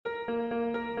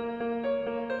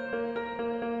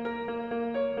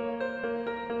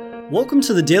Welcome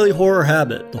to the Daily Horror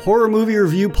Habit, the horror movie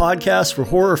review podcast for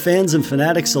horror fans and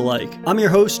fanatics alike. I'm your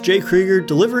host, Jay Krieger,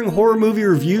 delivering horror movie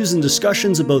reviews and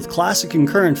discussions of both classic and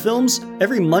current films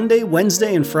every Monday,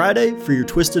 Wednesday, and Friday for your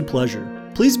twisted pleasure.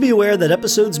 Please be aware that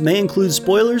episodes may include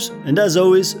spoilers, and as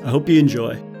always, I hope you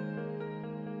enjoy.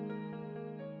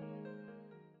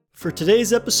 For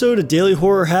today's episode of Daily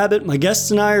Horror Habit, my guests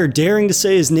and I are daring to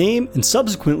say his name and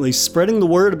subsequently spreading the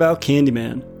word about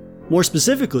Candyman. More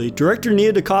specifically, director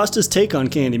Nia DaCosta's take on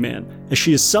Candyman, as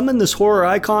she has summoned this horror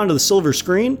icon to the silver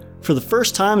screen for the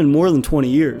first time in more than 20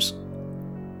 years.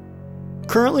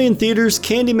 Currently in theaters,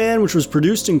 Candyman, which was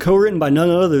produced and co-written by none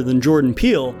other than Jordan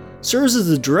Peele, serves as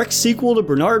the direct sequel to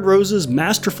Bernard Rose's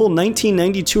masterful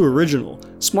 1992 original,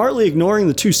 smartly ignoring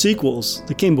the two sequels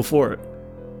that came before it.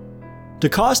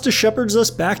 DaCosta shepherds us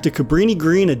back to Cabrini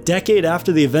Green a decade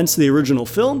after the events of the original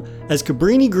film, as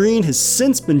Cabrini Green has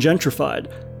since been gentrified,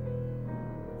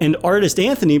 and artist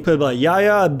Anthony, played by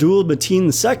Yahya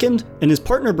Abdul-Mateen II, and his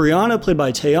partner Brianna, played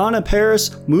by Teyonah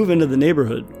Parris, move into the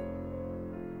neighborhood.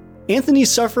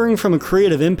 Anthony's suffering from a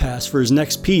creative impasse for his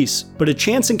next piece, but a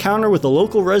chance encounter with a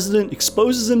local resident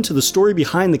exposes him to the story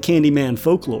behind the Candyman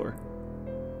folklore.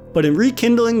 But in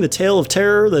rekindling the tale of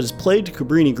terror that has plagued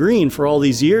Cabrini Green for all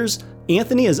these years,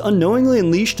 Anthony has unknowingly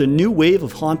unleashed a new wave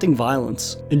of haunting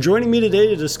violence. And joining me today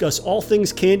to discuss all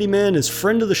things Candyman is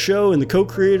friend of the show and the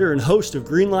co-creator and host of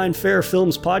Green Line Fair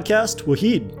Films podcast,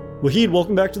 Wahid. Wahid,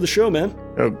 welcome back to the show, man.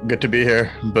 Oh, good to be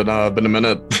here. Been a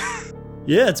minute.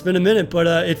 Yeah, it's been a minute, but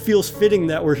it feels fitting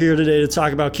that we're here today to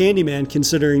talk about Candyman,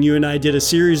 considering you and I did a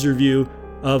series review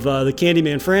of the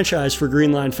Candyman franchise for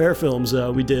Green Line Fair Films.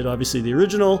 We did, obviously, the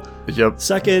original,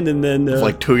 second, and then... it was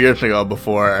like 2 years ago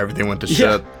before everything went to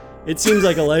shit. It seems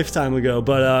like a lifetime ago,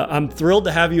 but I'm thrilled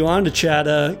to have you on to chat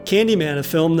Candyman, a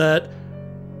film that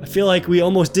I feel like we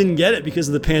almost didn't get it because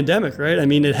of the pandemic, right? I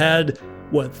mean, it had,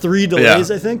 3 delays,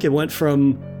 I think? It went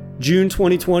from June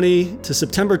 2020 to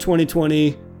September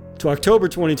 2020 to October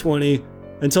 2020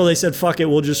 until they said, fuck it,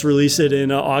 we'll just release it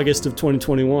in August of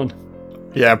 2021.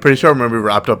 Yeah, I'm pretty sure when we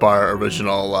wrapped up our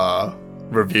original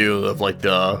review of like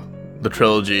the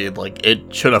trilogy, like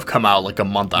it should have come out like a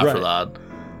month after that.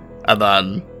 And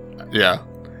then... yeah.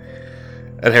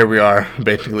 And here we are,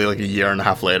 basically like a year and a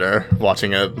half later,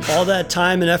 watching it. All that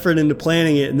time and effort into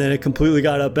planning it, and then it completely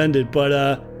got upended.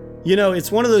 But,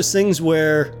 it's one of those things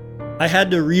where I had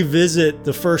to revisit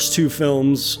the first two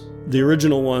films, the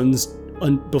original ones,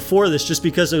 before this, just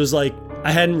because it was like,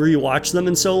 I hadn't rewatched them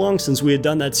in so long since we had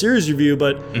done that series review.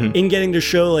 But in getting to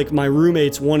show like my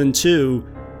roommates 1 and 2,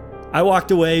 I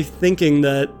walked away thinking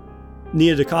that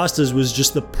Nia DaCosta's was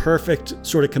just the perfect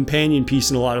sort of companion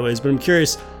piece in a lot of ways. But I'm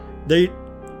curious,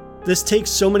 this takes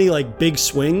so many like big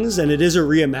swings, and it is a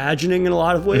reimagining in a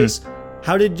lot of ways.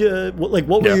 How did you, what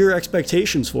were your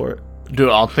expectations for it? Dude,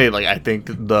 I'll say, like, I think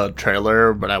the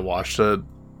trailer, when I watched it,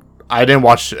 I didn't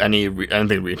watch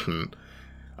anything recent.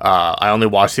 I only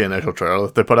watched the initial trailer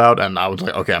that they put out, and I was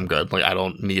like, okay, I'm good. Like, I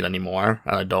don't need any more,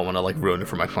 and I don't want to like ruin it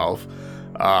for myself.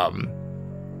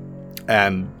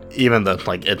 And even then,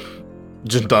 like, it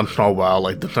just done so well,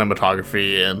 like the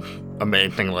cinematography and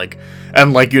amazing, like,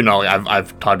 and like,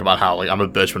 I've talked about how like I'm a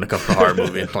bitch when it comes to horror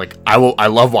movies. Like I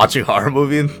love watching horror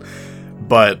movies,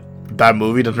 but that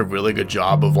movie does a really good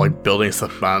job of like building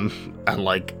suspense and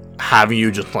like having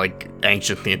you just like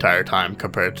anxious the entire time,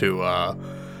 compared to a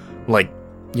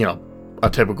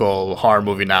typical horror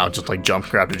movie now, just like jump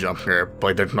scare after jump scare.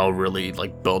 Like there's no really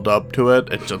like build up to it.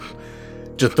 It's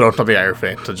just throw something at your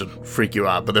face to just freak you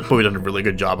out. But this movie does a really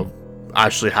good job of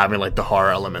actually having like the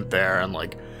horror element there, and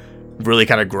like really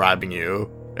kind of grabbing you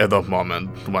at those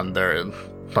moments when there is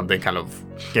something kind of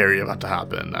scary about to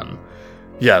happen. And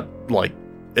yeah, like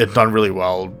it's done really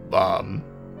well.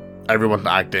 Everyone's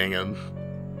acting, and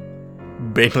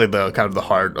basically the kind of the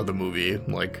heart of the movie,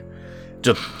 like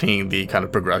just seeing the kind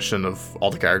of progression of all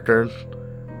the characters.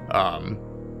 It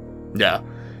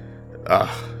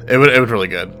was really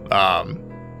good.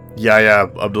 Yahya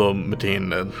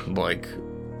Abdul-Mateen, and like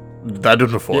that dude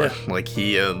before, like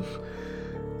he is.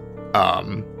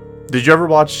 Did you ever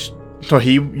watch? So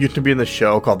he used to be in the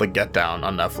show called The Get Down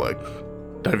on Netflix.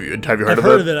 Have you heard of it? I've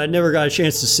heard of it. I never got a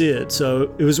chance to see it.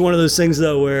 So it was one of those things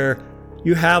though where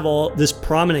you have all this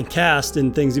prominent cast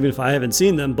and things, even if I haven't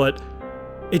seen them, but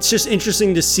it's just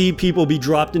interesting to see people be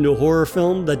dropped into a horror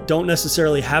film that don't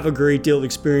necessarily have a great deal of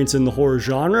experience in the horror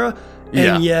genre,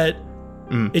 and yet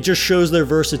it just shows their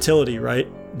versatility, right?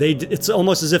 It's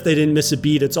almost as if they didn't miss a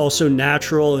beat. It's also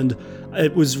natural, and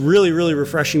it was really, really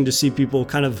refreshing to see people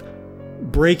kind of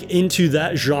break into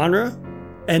that genre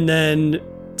and then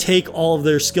take all of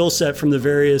their skill set from the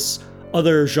various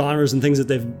other genres and things that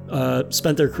they've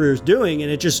spent their careers doing,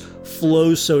 and it just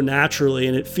flows so naturally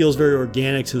and it feels very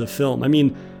organic to the film. I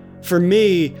mean, for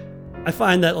me, I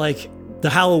find that like the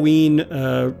Halloween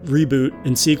reboot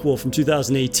and sequel from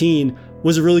 2018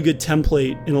 was a really good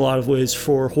template in a lot of ways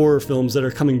for horror films that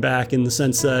are coming back, in the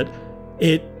sense that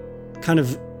it kind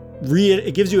of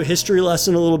it gives you a history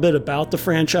lesson a little bit about the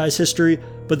franchise history,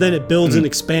 but then it builds and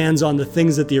expands on the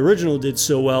things that the original did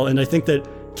so well. And I think that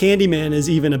Candyman is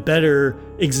even a better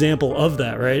example of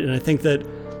that, right? And I think that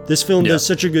this film does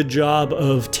such a good job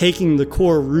of taking the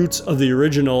core roots of the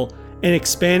original and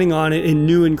expanding on it in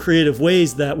new and creative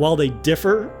ways that, while they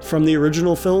differ from the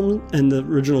original film and the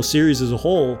original series as a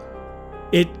whole,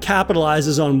 it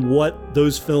capitalizes on what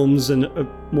those films, and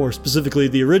more specifically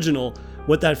the original,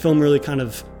 what that film really kind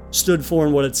of stood for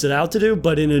and what it set out to do,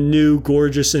 but in a new,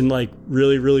 gorgeous, and like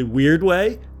really, really weird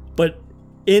way. But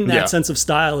in that sense of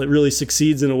style, it really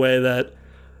succeeds in a way that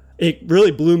it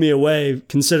really blew me away,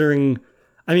 considering,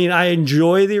 I mean, I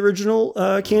enjoy the original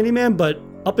Candyman, but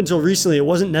up until recently, it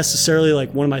wasn't necessarily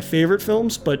like one of my favorite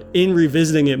films. But in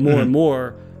revisiting it more and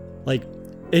more, like,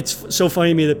 it's so funny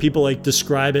to me that people like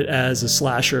describe it as a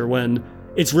slasher when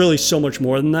it's really so much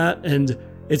more than that. And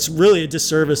it's really a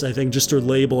disservice, I think, just to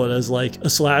label it as like a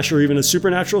slasher or even a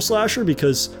supernatural slasher,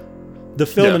 because the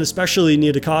film, and especially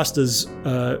Nia DaCosta's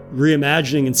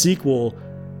reimagining and sequel,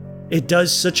 it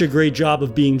does such a great job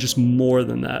of being just more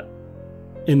than that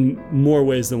in more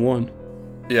ways than one.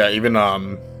 Yeah, even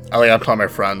I'm telling my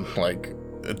friend, like,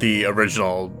 the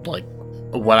original, like,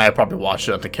 when I probably watched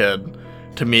it as a kid,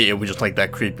 to me it was just like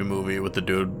that creepy movie with the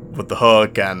dude with the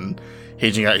hook and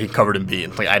he covered in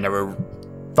beans. Like, I never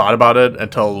thought about it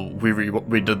until we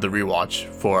did the rewatch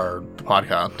for the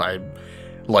podcast. I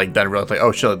like then realized, like,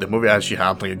 oh shit, the movie actually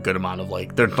has like a good amount of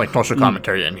like, there's like social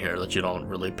commentary in here that you don't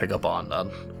really pick up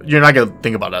on. You're not gonna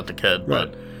think about it as a kid,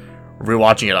 but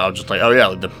rewatching it, I was just like, oh yeah,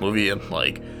 like the movie is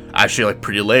like actually like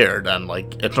pretty layered, and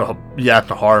like it's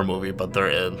a horror movie, but there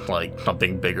is like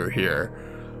something bigger here.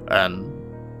 And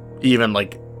even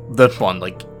like this one,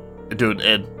 like, dude,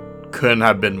 it couldn't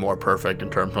have been more perfect in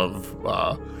terms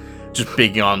of just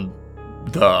speaking on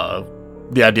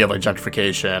the idea of like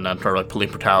gentrification and sort of like police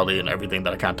brutality and everything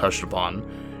that I kind of touched upon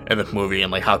in this movie,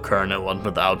 and like how current it was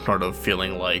without sort of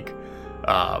feeling like, you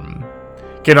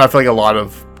know, I feel like a lot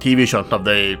of TV shows stuff,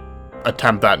 they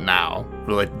attempt that now.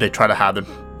 Really, they try to have the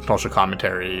social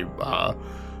commentary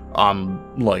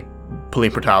on like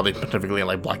police brutality, specifically in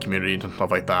like black communities and stuff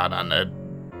like that, and it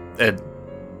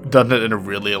does it in a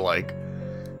really like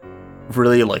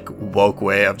woke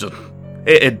way of just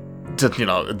it just, you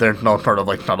know, there's no sort of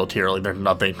like subtlety or like there's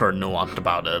nothing sort of nuanced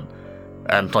about it,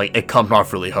 and like it comes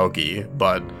off really hokey,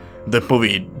 but the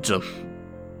movie just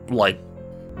like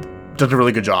does a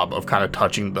really good job of kind of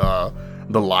touching the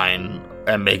line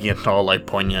and making it so like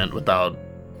poignant without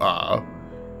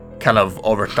kind of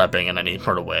overstepping in any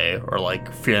sort of way, or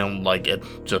like feeling like it's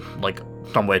just like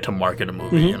some way to market a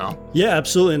movie, you know? Yeah,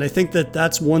 absolutely. And I think that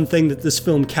that's one thing that this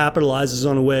film capitalizes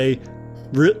on a way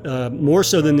more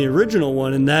so than the original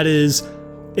one, and that is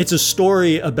it's a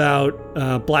story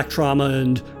about black trauma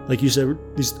and, like you said,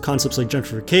 these concepts like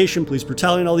gentrification, police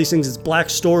brutality, and all these things. It's black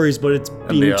stories, but it's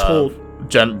being told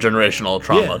generational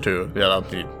trauma too. Yeah,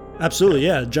 that's absolutely,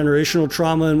 yeah, generational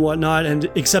trauma and whatnot. And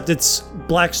except it's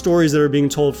black stories that are being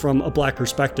told from a black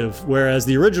perspective, whereas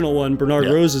the original one, Bernard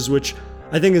Roses, which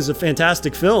I think is a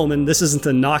fantastic film, and this isn't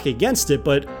a knock against it,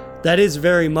 but that is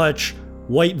very much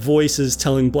white voices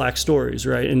telling black stories,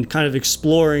 right? And kind of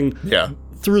exploring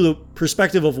through the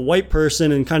perspective of a white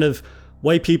person, and kind of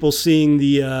white people seeing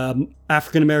the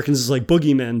African Americans as like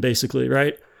boogeymen, basically,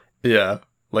 right? Yeah.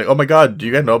 Like, oh my God, do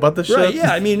you guys know about this shit? Right,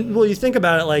 yeah. I mean, well, you think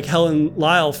about it, like Helen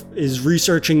Lyle is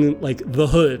researching like The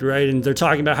Hood, right? And they're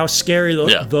talking about how scary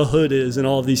the Hood is and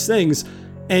all of these things.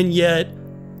 And yet,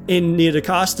 in Nia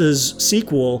DaCosta's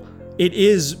sequel, it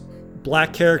is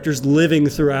black characters living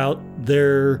throughout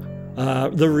their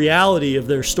the reality of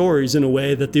their stories in a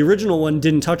way that the original one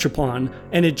didn't touch upon,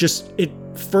 and it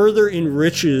further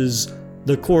enriches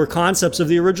the core concepts of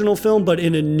the original film, but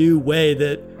in a new way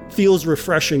that feels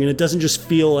refreshing, and it doesn't just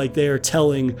feel like they are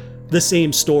telling the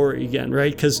same story again,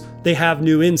 right? Because they have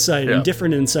new insight and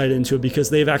different insight into it because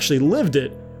they've actually lived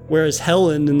it, whereas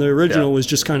Helen in the original was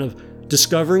just kind of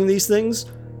discovering these things.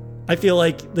 I feel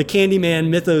like the Candyman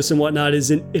mythos and whatnot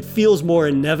it feels more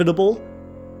inevitable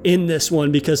in this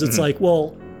one, because it's like,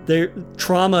 well, their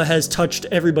trauma has touched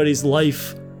everybody's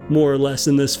life more or less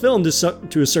in this film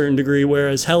to a certain degree,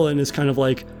 whereas Helen is kind of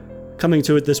like coming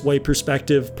to it this white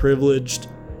perspective, privileged,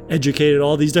 educated,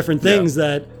 all these different things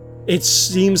that it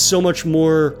seems so much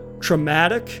more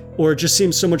traumatic, or it just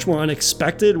seems so much more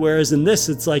unexpected, whereas in this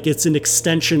it's like it's an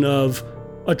extension of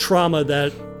a trauma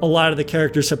that a lot of the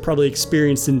characters have probably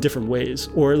experienced in different ways,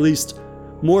 or at least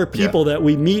more people that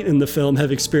we meet in the film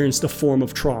have experienced a form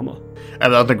of trauma.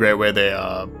 And that's a great way they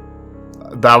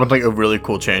that was like a really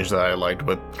cool change that I liked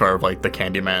with sort of like the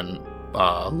Candyman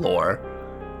lore.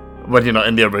 But you know,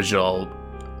 in the original,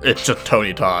 it's just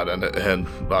Tony Todd and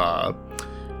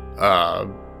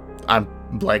I'm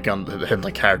blanking on his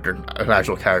like character, an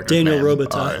actual character. Daniel name,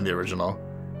 Robitaille in the original.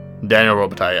 Daniel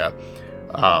Robitaille,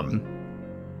 yeah.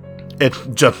 It's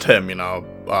just him, you know.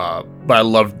 But I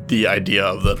love the idea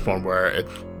of this one where it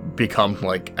becomes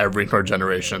like every third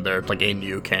generation there's like a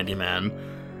new Candyman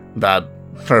that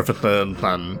surfaces,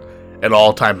 and it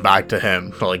all ties back to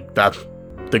him. So like that's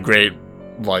the great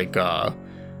like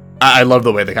I love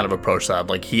the way they kind of approach that.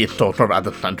 Like he is still sort of at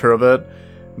the center of it,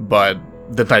 but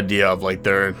this idea of like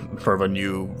there's sort of a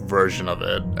new version of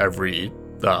it every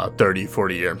 30,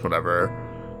 40 years, whatever.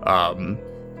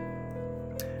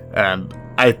 And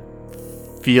I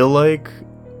feel like,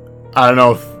 I don't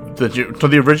know if so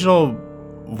the original,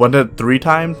 was it 3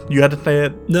 times you had to say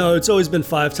it? No, it's always been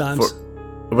 5 times.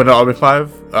 Was it always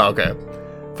 5? Oh, okay.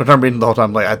 For some reason the whole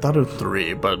time, like I thought it was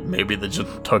 3, but maybe they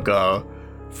just took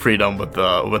freedom with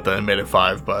the and made it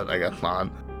 5, but I guess not.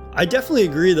 I definitely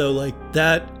agree though, like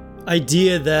that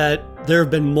idea that there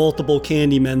have been multiple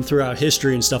Candymen throughout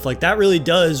history and stuff like that really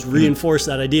does reinforce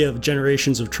that idea of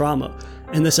generations of trauma.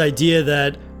 And this idea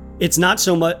that it's not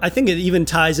so much, I think it even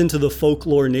ties into the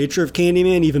folklore nature of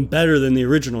Candyman even better than the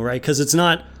original, right? Because it's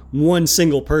not one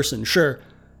single person. Sure,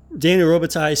 Daniel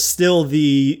Robitaille is still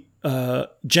the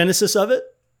genesis of it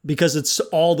because it's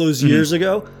all those years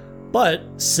ago. But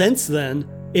since then,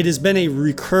 it has been a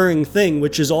recurring thing,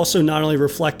 which is also not only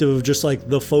reflective of just like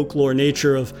the folklore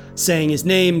nature of saying his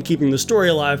name, keeping the story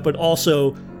alive, but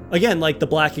also, again, like the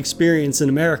Black experience in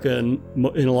America in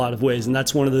a lot of ways. And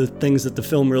that's one of the things that the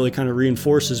film really kind of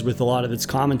reinforces with a lot of its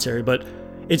commentary. But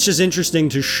it's just interesting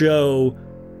to show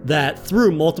that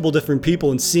through multiple different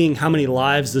people and seeing how many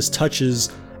lives this touches.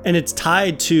 And it's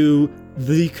tied to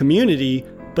the community,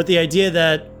 but the idea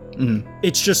that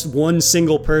it's just one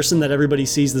single person that everybody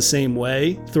sees the same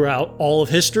way throughout all of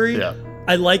history. Yeah.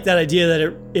 I like that idea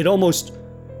that it almost,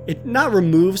 it not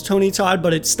removes Tony Todd,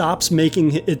 but it stops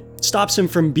him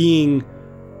from being,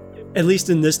 at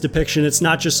least in this depiction, it's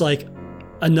not just like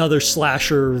another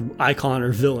slasher icon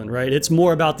or villain, right? It's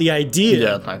more about the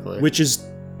idea, which is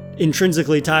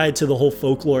intrinsically tied to the whole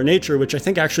folklore nature, which I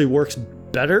think actually works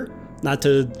better. Not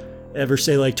to ever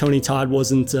say like Tony Todd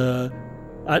wasn't,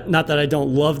 not that I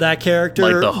don't love that character.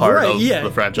 Like the heart of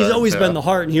the franchise. He's always been the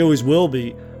heart and he always will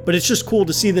be. But it's just cool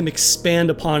to see them expand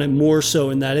upon it more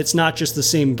so in that it's not just the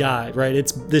same guy, right?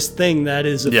 It's this thing that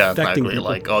is affecting people.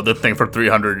 Like, the thing from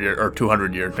 300 years or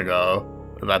 200 years ago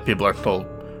that people are still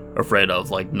afraid of.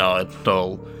 Like, no,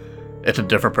 it's a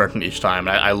different person each time.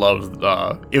 I love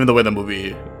even the way the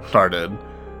movie started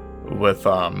with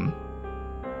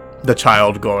the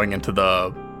child going into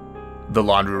the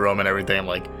laundry room and everything,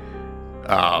 like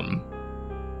can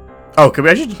we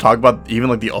actually just talk about even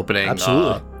like the opening?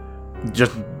 Absolutely.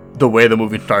 Just the way the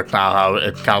movie starts now, how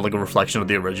it's kind of like a reflection of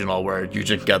the original, where you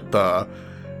just get the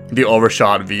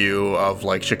overshot view of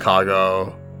like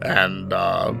Chicago, and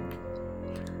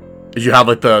you have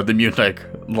like the music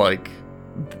like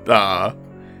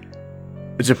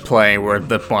it's just playing, where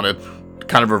this one it's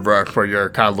kind of reversed, where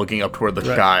you're kind of looking up toward the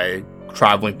sky,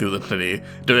 traveling through the city.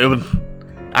 Dude,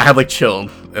 I had like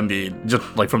chills in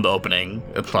just like from the opening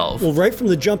itself. Well, right from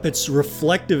the jump, it's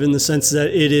reflective in the sense that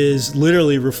it is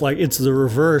literally it's the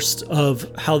reverse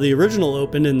of how the original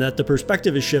opened, and that the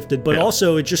perspective is shifted. But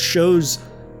also it just shows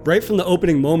right from the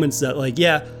opening moments that like,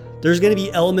 there's going to be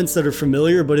elements that are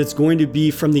familiar, but it's going to be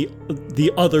from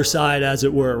the other side, as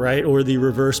it were, right? Or the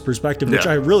reverse perspective, which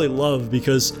I really love,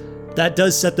 because that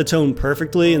does set the tone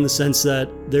perfectly in the sense that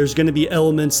there's going to be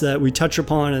elements that we touch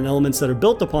upon and elements that are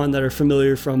built upon that are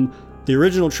familiar from the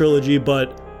original trilogy,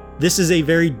 but this is a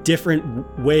very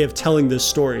different way of telling this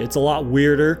story. It's a lot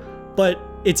weirder, but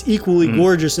it's equally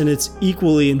gorgeous, and it's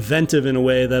equally inventive in a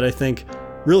way that I think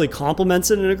really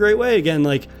complements it in a great way. Again,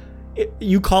 like,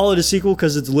 you call it a sequel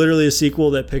because it's literally a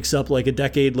sequel that picks up like a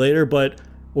decade later,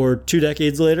 or 2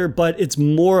 decades later, but it's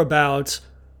more about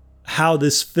how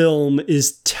this film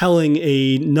is telling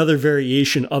another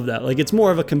variation of that. Like, it's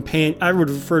more of a companion. I would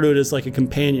refer to it as like a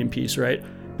companion piece, right?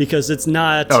 Because it's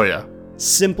not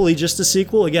simply just a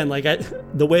sequel. Again, like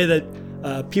the way that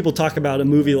people talk about a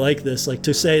movie like this, like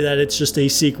to say that it's just a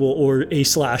sequel or a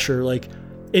slasher, like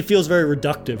it feels very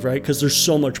reductive, right? Because there's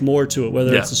so much more to it,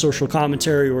 whether it's the social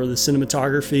commentary or the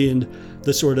cinematography and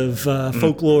the sort of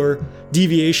folklore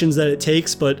deviations that it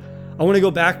takes. But I want to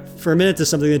go back for a minute to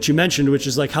something that you mentioned, which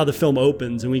is like how the film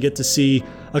opens, and we get to see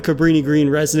a Cabrini Green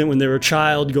resident when they were a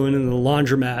child going into the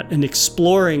laundromat and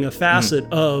exploring a facet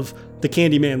of the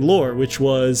Candyman lore, which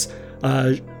was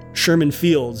Sherman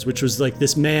Fields, which was like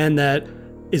this man that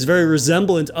is very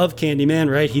resemblant of Candyman,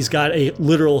 right? He's got a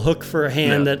literal hook for a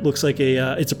hand that looks like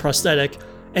it's a prosthetic,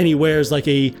 and he wears like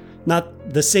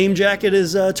not the same jacket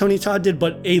as Tony Todd did,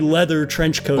 but a leather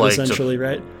trench coat, like, essentially,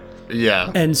 right?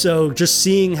 Yeah. And so just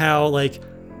seeing how, like,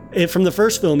 from the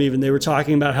first film even, they were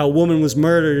talking about how a woman was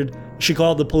murdered. She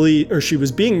called the police, or she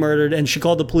was being murdered, and she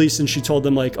called the police and she told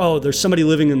them, like, oh, there's somebody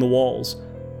living in the walls.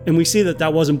 And we see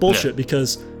that wasn't bullshit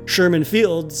because Sherman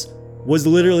Fields was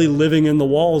literally living in the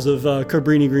walls of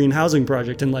Cabrini Green housing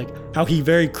project, and like how he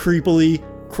very creepily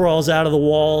crawls out of the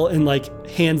wall and like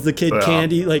hands the kid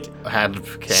candy, like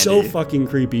so fucking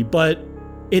creepy. But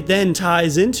it then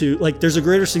ties into, like, there's a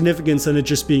greater significance than it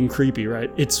just being creepy, right?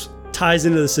 It ties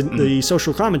into the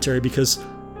social commentary because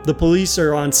the police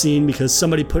are on scene because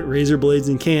somebody put razor blades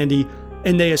in candy,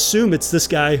 and they assume it's this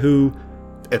guy who...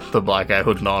 It's the black guy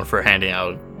who's known for handing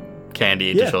out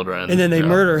candy to children. And then they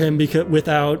murder him because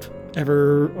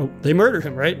they murder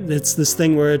him, right? It's this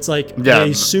thing where it's like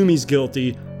they assume he's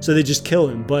guilty, so they just kill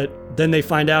him. But then they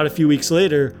find out a few weeks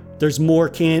later there's more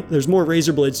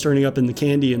razor blades turning up in the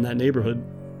candy in that neighborhood.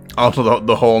 Also,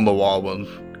 the hole in the wall was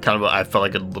kind of I felt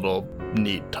like a little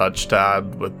neat touch to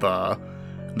add with the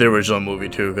original movie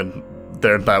too. And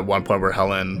there's that one point where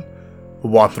Helen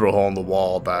walked through a hole in the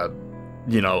wall that,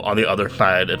 you know, on the other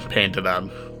side it painted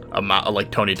a mouth, like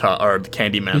Tony Todd or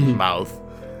Candyman's mouth.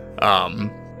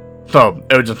 So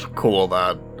it was just cool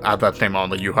that at that same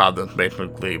moment, like, you have this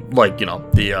basically, like, you know,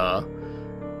 the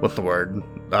what's the word?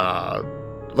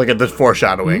 Like this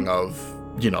foreshadowing of,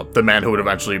 you know, the man who would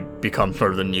eventually become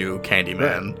sort of the new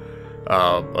Candyman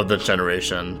of this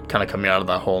generation, kind of coming out of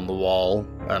that hole in the wall,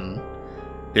 and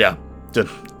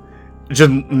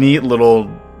just neat little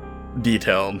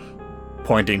detail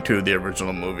pointing to the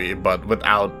original movie, but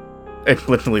without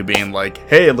explicitly being like,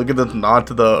 hey, look at this nod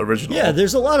to the original. Yeah,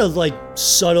 there's a lot of like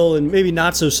subtle and maybe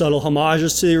not so subtle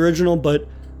homages to the original, but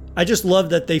I just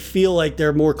love that they feel like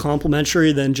they're more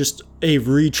complimentary than just a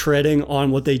retreading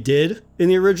on what they did in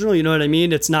the original. You know what I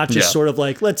mean? It's not just sort of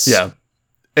like, let's... Yeah.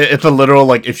 It's a literal,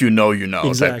 like, if you know, you know,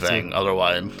 exactly. type thing.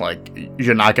 Otherwise, like,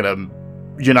 you're not even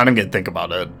gonna think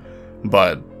about it.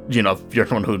 But, you know, if you're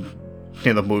someone who's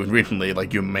seen the movie recently,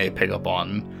 like, you may pick up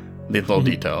on these little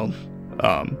details.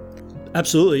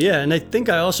 Absolutely, yeah. And I think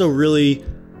I also really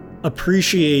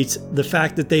appreciate the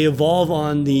fact that they evolve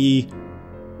on the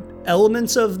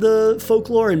elements of the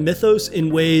folklore and mythos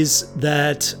in ways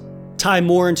that tie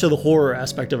more into the horror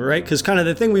aspect of it, right? Because kind of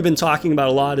the thing we've been talking about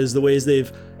a lot is the ways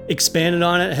they've expanded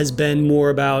on it has been more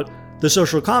about the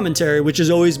social commentary, which has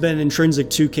always been intrinsic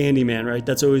to Candyman, right?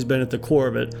 That's always been at the core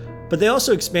of it. But they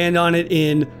also expand on it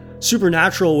in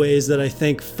supernatural ways that I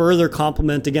think further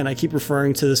complement, again, I keep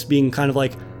referring to this being kind of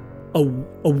like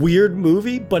a weird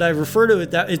movie, but I refer to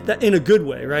it that in a good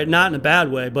way, right? Not in a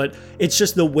bad way, but it's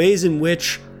just the ways in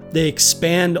which they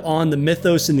expand on the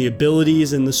mythos and the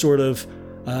abilities and the sort of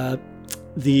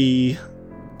the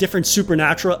different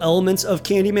supernatural elements of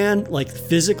Candyman, like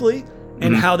physically,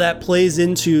 and how that plays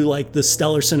into like the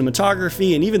stellar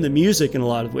cinematography and even the music in a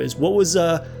lot of ways. What was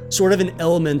sort of an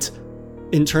element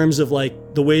in terms of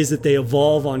like the ways that they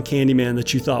evolve on Candyman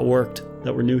that you thought worked,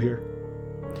 that were new here?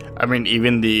 I mean,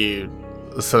 even the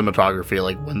cinematography,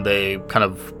 like when they kind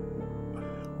of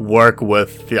work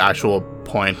with the actual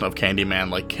point of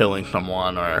Candyman, like killing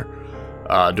someone or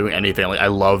doing anything, like I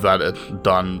love that it's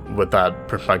done with that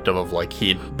perspective of like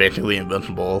he's basically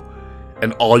invincible,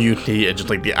 and all you see is just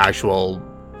like the actual,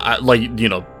 like, you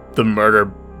know, the murder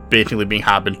basically being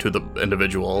happened to the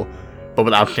individual, but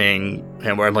without seeing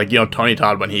him. Where, like, you know, Tony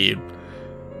Todd, when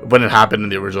it happened in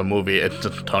the original movie, it's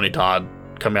just Tony Todd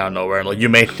coming out of nowhere, and like you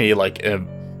may see like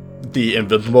the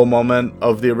invincible moment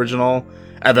of the original,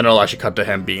 and then it'll actually cut to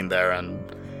him being there and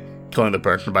killing the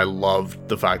person. But I love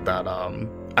the fact that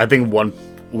I think one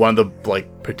of the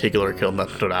like particular kills that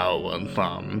stood out was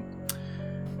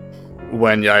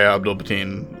when Yahya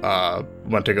Abdul-Mateen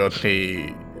went to go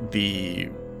see the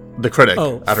critic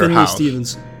at her Finley house.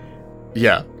 Stevens.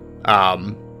 Yeah.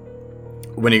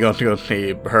 When he goes to go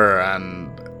see her, and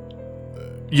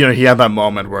you know, he had that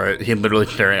moment where he's literally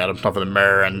staring at himself in the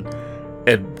mirror, and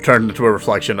it turned into a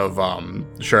reflection of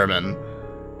Sherman,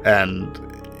 and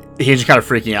he's just kind of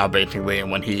freaking out basically. And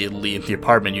when he leaves the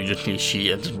apartment, you just see she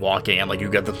is just walking, and like you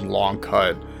get this long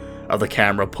cut of the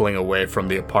camera pulling away from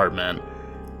the apartment,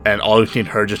 and all you've seen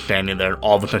her just standing there, and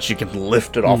all of a sudden she gets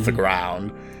lifted off the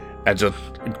ground and just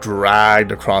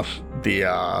dragged across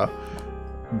the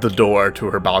door to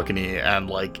her balcony, and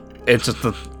like it's just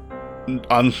the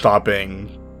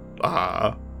unstopping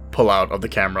pull out of the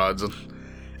camera.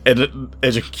 It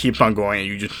just keeps on going, and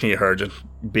you just see her just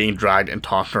being dragged and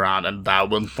tossed around, and that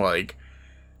was like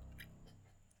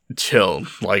chill,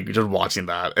 like just watching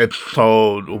that. It's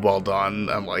so well done,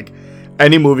 and like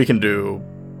any movie can do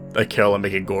a kill and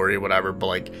make it gory, whatever, but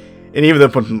like, and even if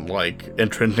it wasn't like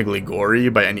intrinsically gory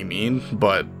by any means,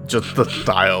 but just the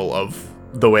style of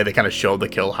the way they kind of show the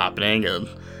kill happening, and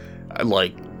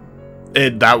like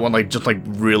that one like just like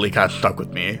really kind of stuck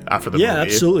with me after the movie. Yeah,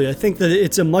 absolutely. I think that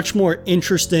it's a much more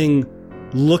interesting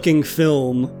looking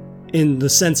film in the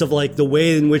sense of like the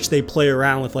way in which they play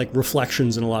around with like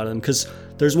reflections in a lot of them, because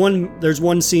there's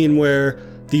one scene where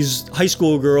these high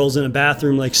school girls in a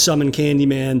bathroom like summon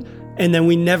Candyman, and then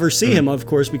we never see him, of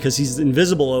course, because he's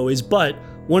invisible always, but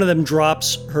one of them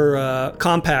drops her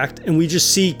compact, and we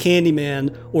just see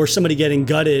Candyman or somebody getting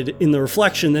gutted in the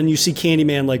reflection. Then you see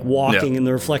Candyman like walking in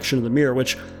the reflection of the mirror,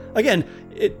 which again,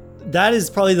 that is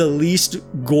probably the least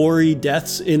gory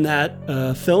deaths in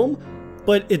that film,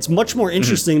 but it's much more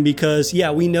interesting because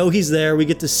we know he's there. We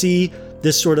get to see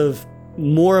this sort of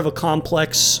more of a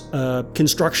complex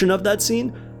construction of that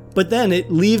scene, but then it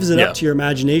leaves it up to your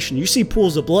imagination. You see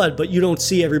pools of blood, but you don't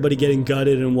see everybody getting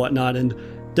gutted and whatnot, and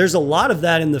there's a lot of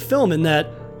that in the film, in that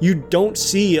you don't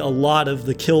see a lot of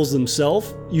the kills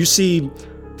themselves. You see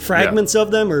fragments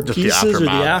of them, or just pieces, or the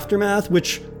aftermath,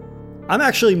 which I'm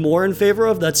actually more in favor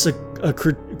of. That's a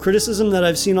criticism that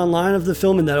I've seen online of the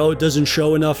film, and that, it doesn't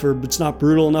show enough, or it's not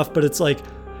brutal enough. But it's like,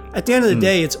 at the end of the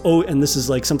day, and this is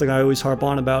like something I always harp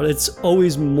on about, it's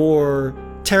always more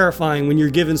terrifying when you're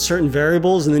given certain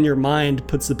variables and then your mind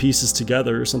puts the pieces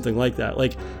together or something like that.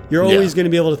 Like, you're always going to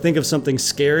be able to think of something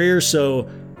scarier, so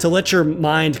to let your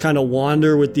mind kind of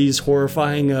wander with these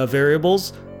horrifying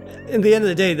variables, at the end of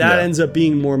the day, that ends up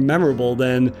being more memorable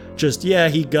than just,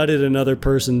 he gutted another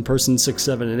person 6,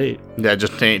 7, and 8. Yeah,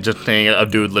 just saying a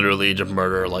dude literally just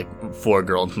murder like 4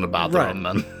 girls in the bathroom.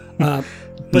 Right. And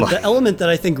but the element that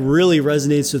I think really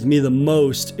resonates with me the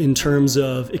most in terms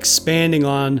of expanding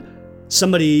on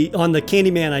the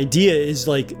Candyman idea is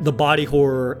like the body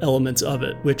horror elements of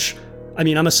it, which, I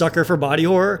mean, I'm a sucker for body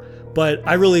horror, but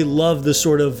I really love the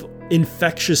sort of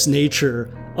infectious nature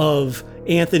of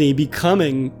Anthony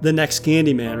becoming the next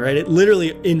Candyman, right? It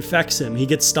literally infects him. He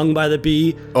gets stung by the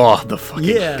bee. Oh, the fucking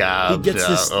scab. He gets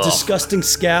this disgusting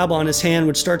scab on his hand,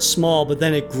 which starts small, but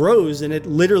then it grows, and it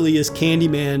literally is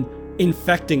Candyman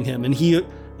infecting him. And he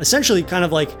essentially kind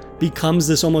of like becomes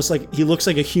this, almost like, he looks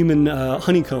like a human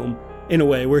honeycomb in a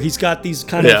way, where he's got these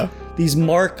kind of these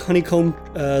mark honeycomb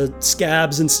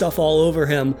scabs and stuff all over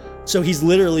him. So he's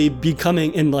literally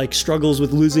becoming, and like struggles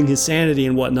with losing his sanity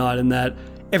and whatnot, and that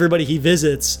everybody he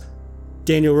visits,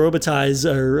 Daniel Robitaille's,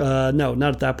 or no,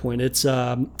 not at that point, it's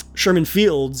Sherman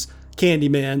Fields'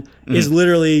 Candyman, is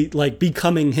literally like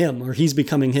becoming him, or he's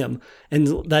becoming him.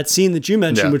 And that scene that you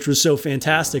mentioned, which was so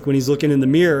fantastic, when he's looking in the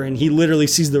mirror and he literally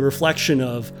sees the reflection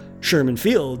of Sherman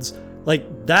Fields,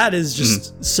 like, that is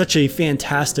just such a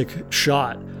fantastic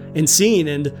shot and scene.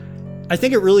 And I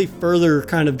think it really further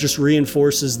kind of just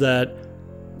reinforces that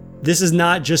this is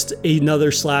not just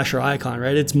another slasher icon,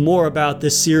 right? It's more about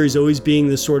this series always being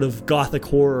this sort of gothic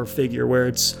horror figure, where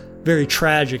it's very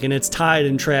tragic and it's tied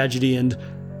in tragedy, and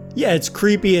it's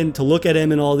creepy and to look at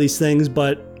him and all these things,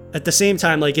 but at the same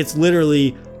time, like, it's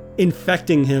literally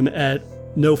infecting him at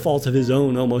no fault of his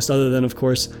own, almost, other than, of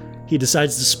course, he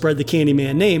decides to spread the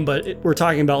Candyman name. But we're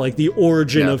talking about like the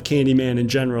origin of Candyman in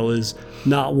general is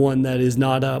not one that is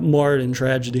not marred in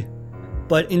tragedy.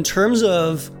 But in terms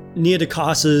of Nia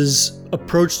DaCosta's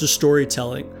approach to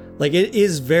storytelling, like, it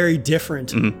is very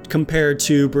different compared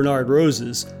to Bernard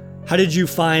Rose's. How did you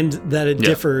find that it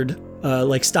differed,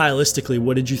 like, stylistically?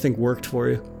 What did you think worked for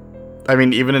you? I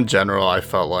mean, even in general, I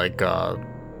felt like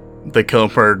the kill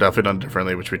part definitely done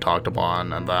differently, which we talked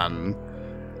upon, and then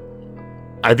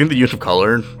I think the use of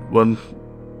color was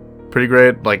pretty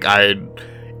great. Like,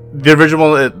 the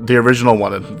original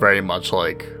one is very much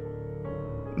like,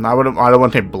 I don't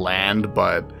want to say bland,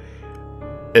 but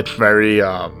it's very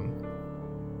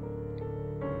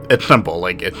it's simple.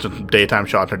 Like, it's just daytime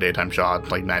shots,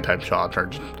 like nighttime shots, or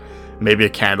just maybe a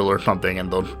candle or something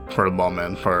in those sort of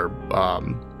moments, or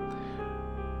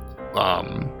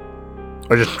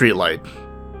just street light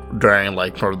during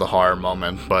like sort of the horror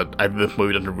moment. But this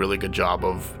movie does a really good job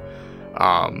of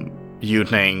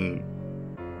using,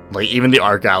 like, even the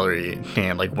art gallery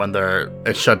scene, like when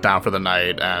it's shut down for the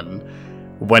night and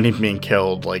when he's being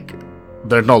killed, like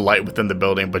there's no light within the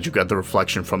building, but you get the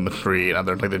reflection from the tree, and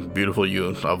there's like this beautiful hue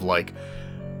of like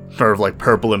sort of like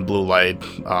purple and blue light,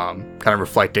 kind of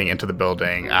reflecting into the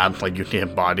building, and like you see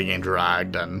him body getting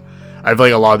dragged. And I feel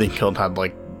like a lot of these kills had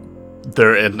like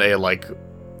they're in a like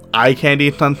eye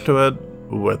candy sense to it,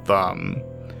 with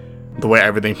the way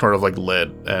everything sort of like lit,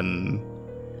 and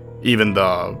even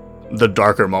the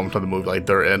darker moments of the movie, like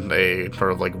they're in a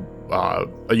sort of like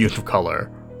a use of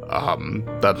color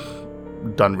that's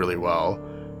done really well.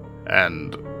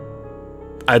 And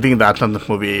I think that this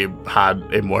movie had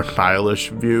a more stylish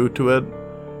view to it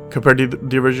compared to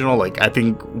the original. Like I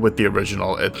think with the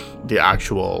original, it's the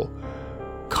actual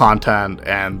content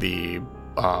and the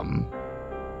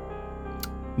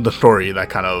story that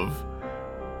kind of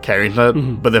carries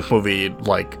it. But this movie,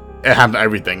 like, it has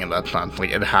everything in that sense. Like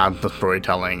it has the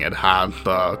storytelling, it has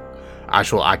the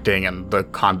actual acting, and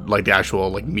the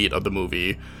actual like meat of the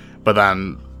movie, but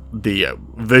then the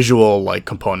visual like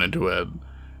component to it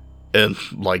is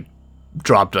like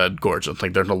drop dead gorgeous.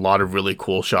 Like there's a lot of really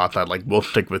cool shots that like will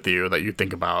stick with you, that you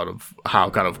think about of how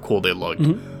kind of cool they looked.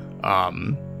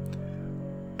 And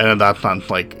in that sense,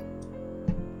 like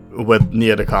with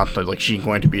Nia DaCosta, like she's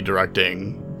going to be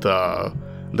directing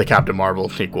the Captain Marvel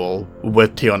sequel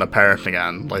with Teyonah Parris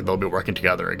again. Like they'll be working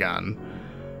together again,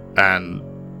 and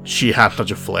she has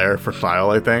such a flair for style.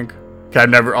 I think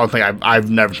I've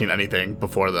never seen anything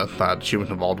before this that she was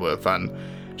involved with, and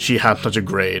she has such a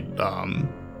great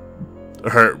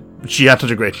she has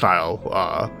such a great style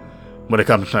when it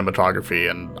comes to cinematography,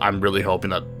 and I'm really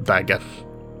hoping that gets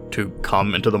to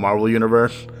come into the Marvel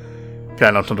universe.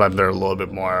 I know sometimes they're a little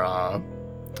bit more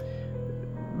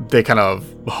they kind of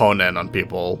hone in on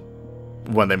people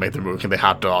when they make their movie, and they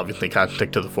have to obviously kind of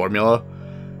stick to the formula.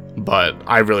 But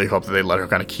I really hope that they let her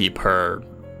kind of keep her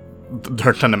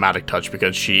cinematic touch,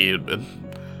 because she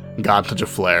got such a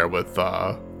flair with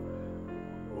the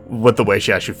way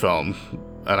she actually filmed,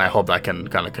 and I hope that can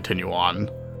kind of continue on.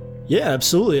 Yeah,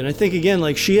 absolutely. And I think, again,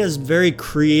 like, she has very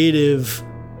creative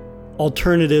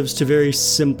alternatives to very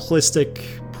simplistic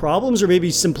problems, or maybe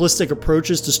simplistic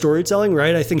approaches to storytelling,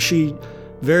 right? I think she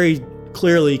very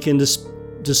clearly can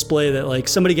display that, like,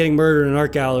 somebody getting murdered in an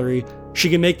art gallery, she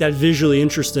can make that visually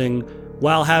interesting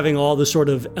while having all the sort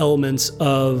of elements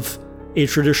of a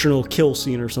traditional kill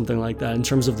scene or something like that in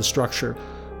terms of the structure.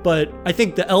 But I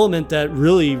think the element that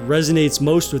really resonates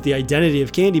most with the identity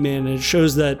of Candyman, and it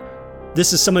shows that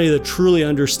this is somebody that truly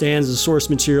understands the source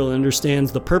material and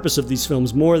understands the purpose of these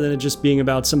films more than it just being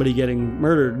about somebody getting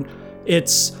murdered.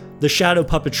 It's the shadow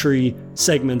puppetry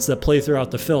segments that play throughout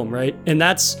the film, right? And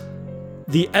that's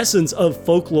the essence of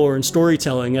folklore and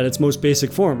storytelling at its most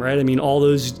basic form, right? I mean, all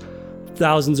those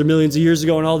thousands or millions of years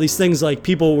ago and all these things, like,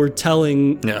 people were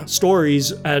telling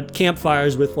stories at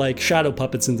campfires with like shadow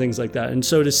puppets and things like that. And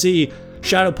so to see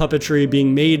shadow puppetry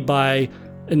being made by,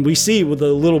 and we see with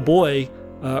a little boy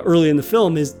early in the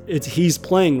film, he's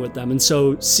playing with them. And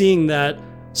so seeing that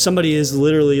somebody is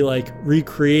literally like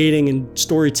recreating and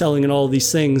storytelling and all of these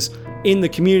things in the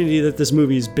community that this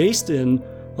movie is based in,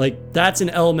 like, that's an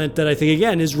element that I think,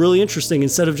 again, is really interesting.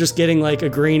 Instead of just getting like a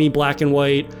grainy black and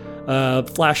white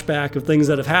flashback of things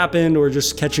that have happened, or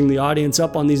just catching the audience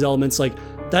up on these elements, like,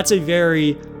 that's a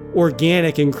very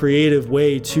organic and creative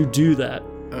way to do that.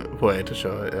 Way to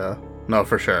show it, yeah. No,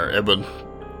 for sure.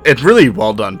 It's really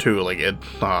well done too. Like,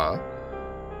 it's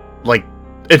like,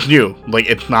 it's new. Like,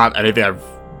 it's not anything I've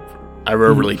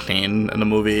ever really seen in a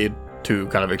movie to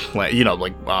kind of explain, you know,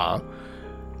 like,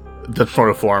 the sort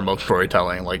of form of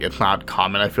storytelling. Like, it's not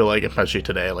common, I feel like, especially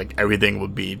today. Like, everything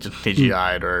would be just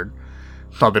CGI'd or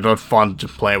something. It's fun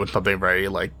just playing with something very,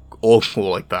 like, old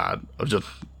school like that, of just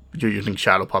you're using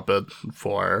shadow puppets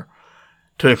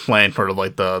to explain sort of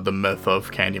like the myth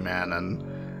of Candyman. And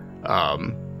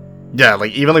yeah,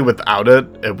 like, even like without it,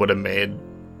 it would have been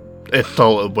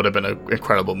an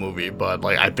incredible movie. But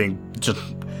like, I think just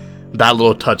that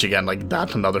little touch, again, like,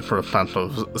 that's another sort of sense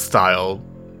of style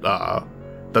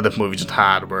that this movie just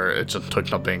had, where it just took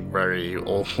something very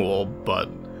old school but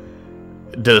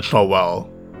did it so well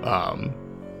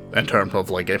in terms of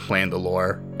like explaining the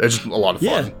lore. It's just a lot of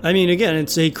fun. Yeah, I mean, again,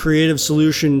 it's a creative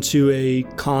solution to a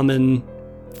common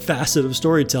facet of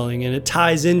storytelling, and it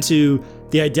ties into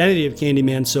the identity of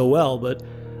Candyman so well. But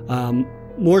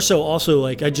more so also,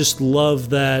 like, I just love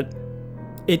that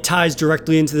it ties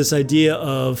directly into this idea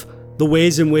of the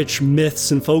ways in which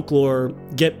myths and folklore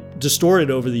get distorted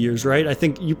over the years, right? I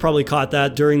think you probably caught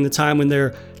that during the time when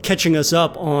they're catching us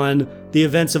up on the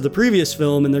events of the previous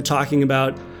film, and they're talking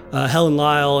about Helen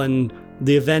Lyle and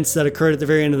the events that occurred at the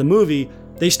very end of the movie.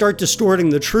 They start distorting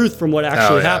the truth from what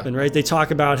actually happened, right? They talk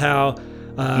about how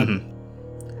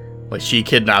Like, she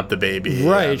kidnapped the baby.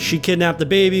 Right, she kidnapped the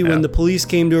baby. When the police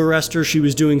came to arrest her, she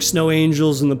was doing snow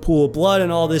angels in the pool of blood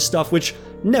and all this stuff, which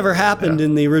never happened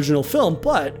in the original film,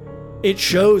 but it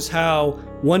shows how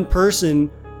one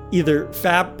person either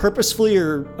purposefully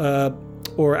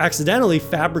or accidentally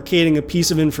fabricating a piece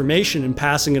of information and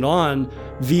passing it on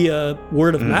via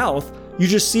word of mouth. You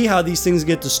just see how these things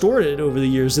get distorted over the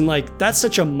years. And like, that's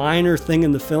such a minor thing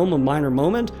in the film, a minor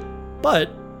moment.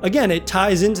 But again, it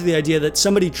ties into the idea that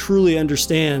somebody truly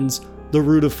understands the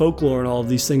root of folklore and all of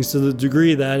these things to the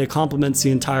degree that it complements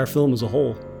the entire film as a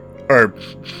whole. Or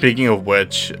speaking of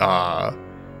which,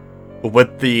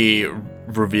 with the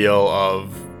reveal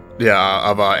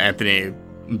of Anthony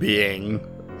being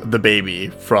the baby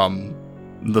from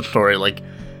the story, like,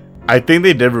 I think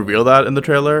they did reveal that in the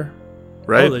trailer,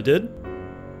 right? Oh, they did?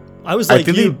 I was like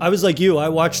you. I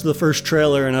watched the first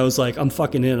trailer and I was like, I'm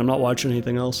fucking in. I'm not watching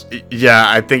anything else. Yeah,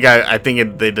 I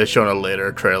think they did show in a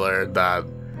later trailer that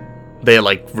they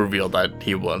like revealed that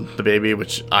he was the baby,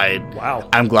 which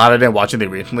I'm glad I didn't watch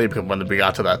anything recently, because when we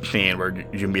got to that scene where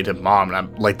you meet his mom, and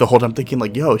I'm like the whole time thinking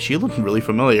like, yo, she looks really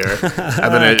familiar,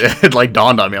 and then it like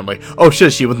dawned on me. I'm like, oh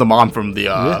shit, she was the mom from the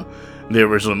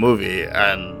original movie.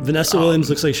 And Vanessa Williams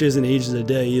looks like she hasn't aged a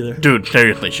day either. Dude,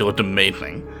 seriously, she looked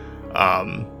amazing.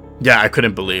 Yeah, I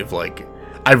couldn't believe, like,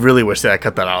 I really wish that I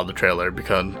cut that out of the trailer,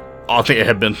 because I think it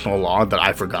had been so long that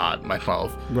I forgot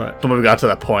myself. Right. So when we got to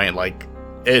that point, like,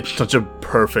 it's such a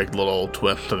perfect little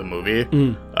twist to the movie.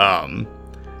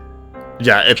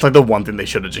 Yeah, it's like the one thing they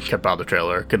should have just kept out of the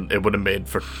trailer. It would have made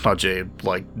for such a,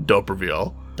 like, dope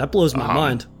reveal. That blows my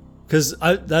mind. Because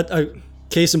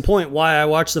case in point, why I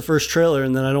watched the first trailer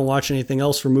and then I don't watch anything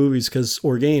else for movies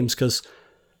or games, because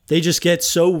they just get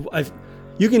so...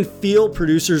 You can feel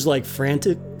producers like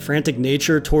frantic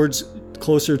nature towards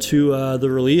closer to the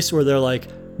release, where they're like,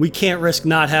 we can't risk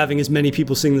not having as many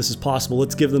people seeing this as possible.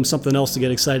 Let's give them something else to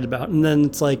get excited about. And then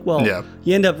it's like, well,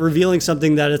 you end up revealing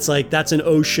something that it's like, that's an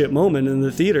oh shit moment in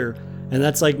the theater. And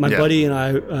that's like my buddy and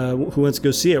I, who went to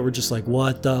go see it, we're just like,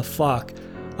 what the fuck?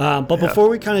 But before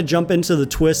we kind of jump into the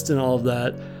twist and all of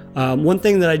that, one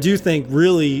thing that I do think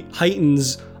really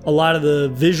heightens a lot of the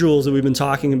visuals that we've been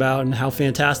talking about and how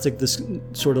fantastic this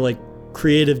sort of like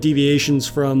creative deviations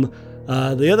from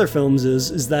the other films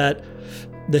is that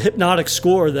the hypnotic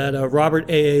score that Robert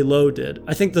A.A. Lowe did.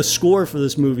 I think the score for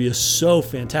this movie is so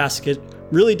fantastic. It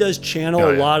really does channel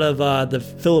a lot of the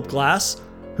Philip Glass,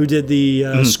 who did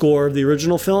the score of the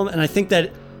original film. And I think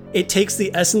that it takes the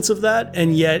essence of that,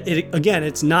 and yet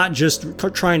it's not just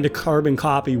trying to carbon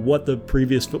copy what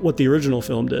the original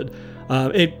film did.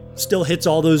 It still hits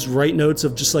all those right notes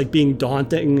of just like being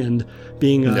daunting and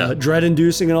being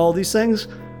dread-inducing and all these things,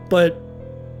 but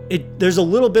there's a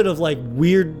little bit of like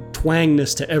weird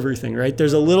twangness to everything, right?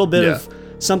 There's a little bit of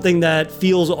something that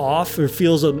feels off or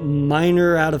feels a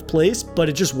minor out of place, but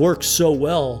it just works so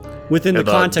well within the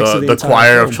context of the entire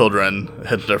choir film. Of children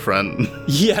hits different.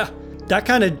 Yeah, that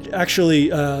kind of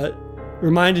actually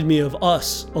reminded me of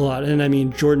Us a lot. And I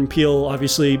mean, Jordan Peele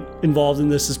obviously involved in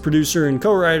this as producer and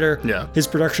co-writer. Yeah. His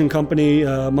production company,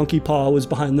 Monkey Paw, was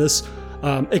behind this.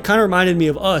 It kind of reminded me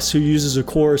of Us, who uses a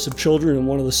chorus of children in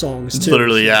one of the songs too.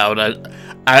 Literally, yeah. When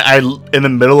I in the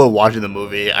middle of watching the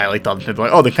movie, I like thought,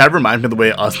 like, oh, they kind of remind me of the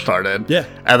way Us started. Yeah.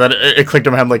 And then it clicked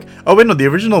in my head, like, oh wait, no, the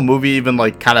original movie even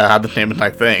like kind of had the same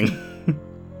type thing.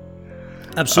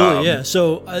 Absolutely, yeah.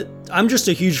 So I'm just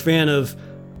a huge fan of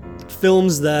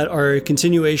films that are a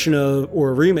continuation of or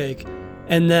a remake,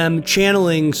 and them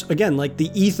channeling again like the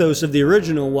ethos of the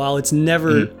original, while it's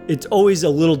never it's always a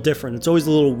little different, it's always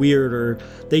a little weird, or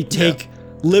they take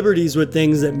liberties with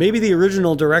things that maybe the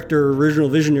original director or original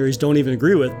visionaries don't even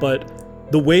agree with, but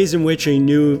the ways in which a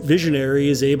new visionary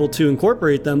is able to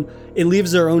incorporate them, it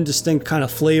leaves their own distinct kind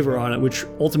of flavor on it, which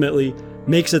ultimately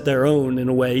makes it their own in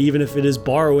a way, even if it is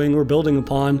borrowing or building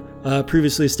upon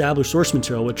previously established source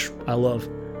material, which I love.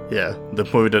 Yeah, the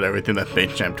movie did everything that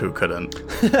Space Jam 2 couldn't.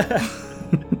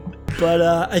 But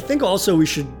I think also we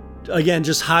should, again,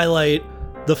 just highlight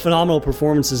the phenomenal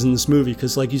performances in this movie,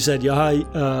 because like you said,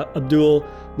 Yahya Abdul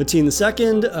Mateen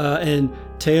II and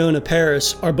Teyonah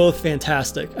Parris are both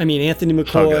fantastic. I mean, Anthony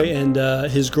McCoy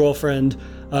and his girlfriend,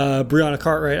 Brianna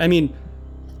Cartwright. I mean,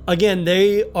 again,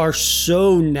 they are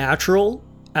so natural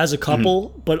as a couple,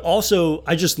 but also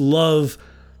I just love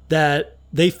that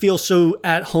they feel so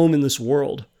at home in this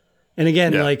world. And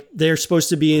again, like they're supposed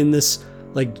to be in this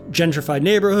like gentrified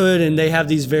neighborhood, and they have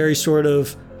these very sort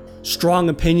of strong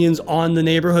opinions on the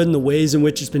neighborhood and the ways in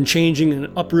which it's been changing and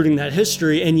uprooting that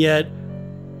history. And yet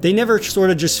they never sort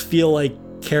of just feel like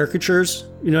caricatures.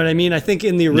 You know what I mean? I think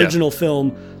in the original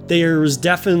film, there was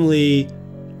definitely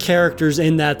characters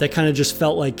in that kind of just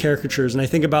felt like caricatures. And I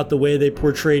think about the way they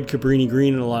portrayed Cabrini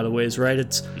Green in a lot of ways, right?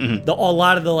 It's a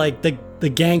lot of the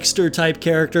gangster type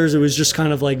characters. It was just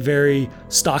kind of like very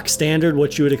stock standard,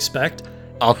 what you would expect.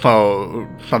 Also,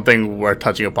 something worth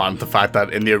touching upon, the fact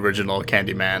that in the original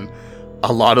Candyman,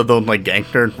 a lot of those like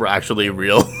gangsters were actually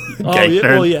real gangsters.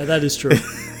 Oh yeah, that is true.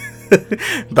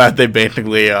 That they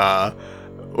basically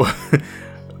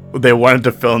they wanted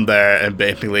to film there and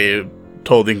basically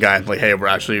told the guys like, hey, we're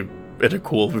actually in a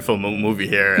cool film movie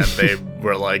here, and they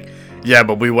were like, yeah,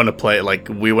 but we want to play, like,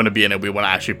 we want to be in it, we want to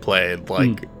actually play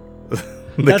like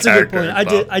That's a good point.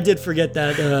 I did forget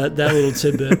that that little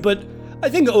tidbit. But I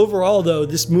think overall though,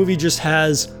 this movie just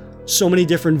has so many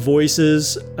different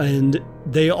voices, and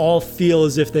they all feel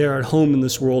as if they are at home in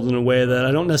this world in a way that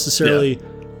I don't necessarily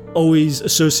always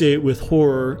associate with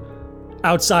horror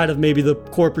outside of maybe the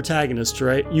core protagonist,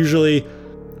 right? Usually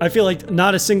I feel like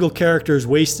not a single character is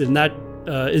wasted, and that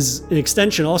is an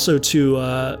extension also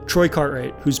to Troy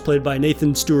Cartwright, who's played by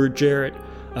Nathan Stewart Jarrett,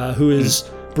 who is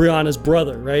Brianna's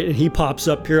brother, right? And he pops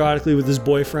up periodically with his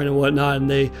boyfriend and whatnot, and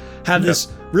they have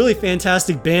this really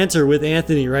fantastic banter with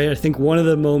Anthony, right? I think one of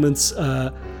the moments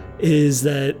is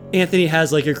that Anthony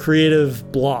has like a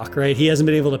creative block, right? He hasn't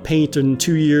been able to paint in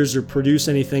 2 years or produce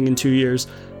anything in 2 years.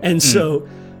 And so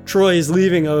Troy is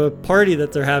leaving a party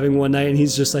that they're having one night, and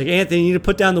he's just like, Anthony, you need to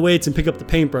put down the weights and pick up the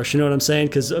paintbrush. You know what I'm saying?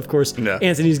 Because, of course,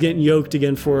 Anthony's getting yoked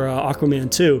again for Aquaman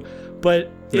 2.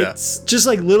 But it's just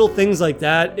like little things like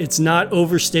that. It's not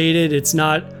overstated. It's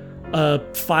not a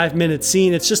 5-minute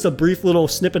scene. It's just a brief little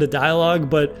snippet of dialogue,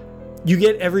 but you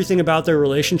get everything about their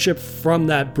relationship from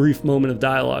that brief moment of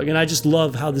dialogue. And I just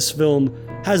love how this film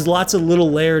has lots of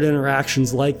little layered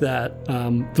interactions like that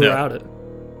throughout it.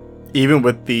 Even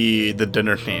with the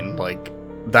dinner scene, like,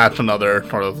 that's another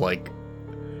sort of like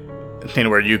scene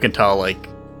where you can tell, like,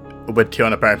 with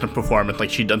Tiana Paxton's performance, like,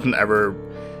 she doesn't ever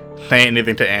say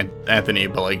anything to Anthony,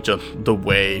 but like just the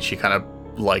way she kind of,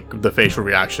 like, the facial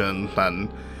reactions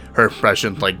and her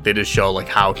expressions, like, they just show like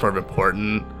how sort of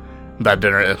important that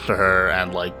dinner is to her,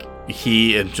 and like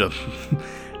he is just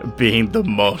being the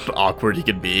most awkward he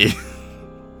could be.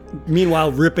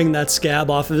 Meanwhile, ripping that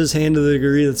scab off of his hand to the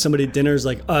degree that somebody at dinner is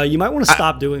like, you might want to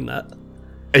stop doing that.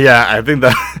 Yeah, I think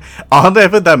that honestly, I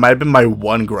think that might have been my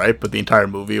one gripe with the entire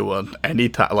movie. Was any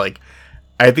time, like,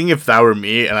 I think if that were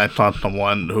me and I saw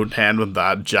someone whose hand was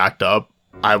that jacked up,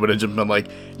 I would have just been like,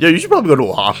 yeah, you should probably go to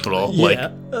a hospital.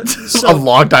 Yeah. Like, a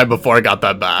long time before it got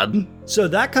that bad. So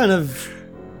that kind of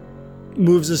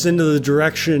moves us into the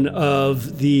direction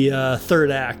of the third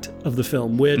act of the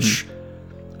film, which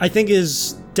I think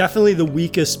is definitely the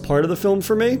weakest part of the film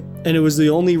for me. And it was the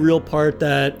only real part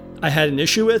that I had an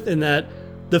issue with, in that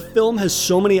the film has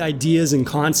so many ideas and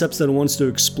concepts that it wants to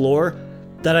explore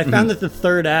that I found that the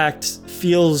third act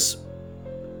feels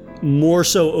more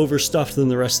so overstuffed than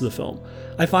the rest of the film.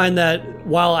 I find that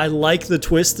while I like the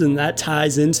twist and that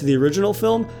ties into the original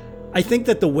film, I think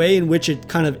that the way in which it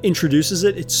kind of introduces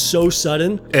it, it's so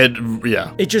sudden.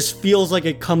 It just feels like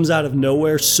it comes out of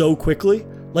nowhere so quickly.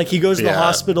 Like, he goes to the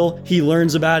hospital, he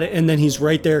learns about it, and then he's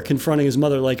right there confronting his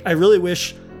mother. Like, I really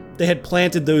wish they had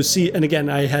planted those seeds. And again,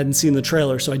 I hadn't seen the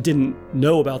trailer, so I didn't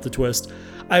know about the twist.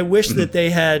 I wish that they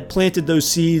had planted those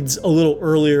seeds a little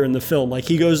earlier in the film. Like,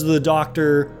 he goes to the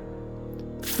doctor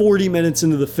 40 minutes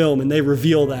into the film, and they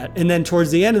reveal that. And then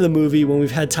towards the end of the movie, when we've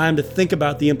had time to think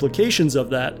about the implications of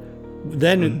that,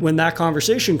 then when that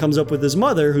conversation comes up with his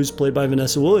mother, who's played by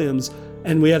Vanessa Williams,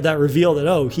 and we have that reveal that,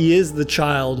 oh, he is the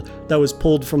child that was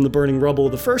pulled from the burning rubble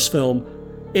of the first film,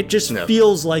 it just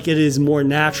feels like it is more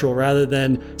natural rather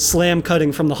than slam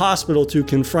cutting from the hospital to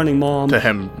confronting mom. To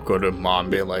him go to mom,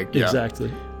 being like,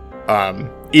 Exactly.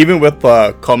 Even with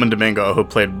Coleman Domingo, who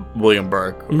played William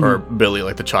Burke, or Billy,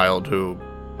 like the child who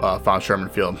found Sherman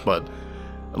Field, but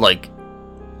like,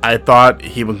 I thought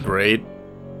he was great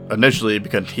initially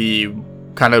because he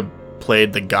kind of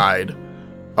played the guide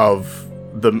of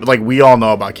the, like, we all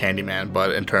know about Candyman,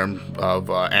 but in terms of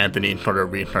Anthony sort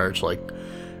of research, like,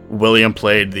 William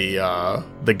played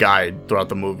the guide throughout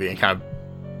the movie and kind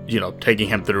of, you know, taking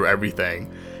him through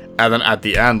everything. And then at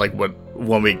the end, like,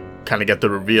 when we kind of get the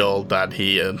reveal that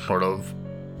he is sort of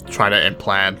trying to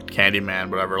implant Candyman,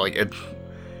 whatever, like,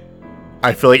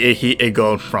 I feel like it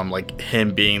goes from, like,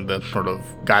 him being the sort of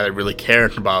guy that really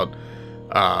cares about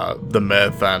the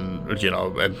myth and, you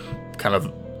know, and kind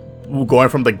of going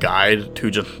from the guide to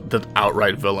just the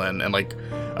outright villain and, like,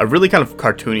 a really kind of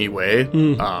cartoony way.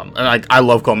 And I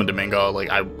love Coleman Domingo. Like,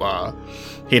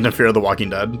 he's in Fear of the Walking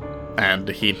Dead, and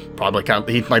he's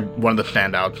like one of the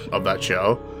standouts of that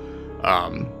show.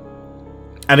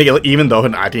 And again, even though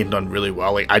his acting done really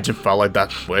well, like, I just felt like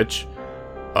that switch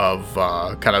of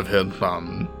kind of his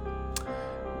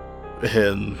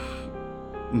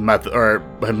method or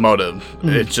his motive.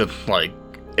 It's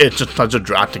just such a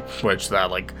drastic switch that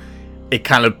like it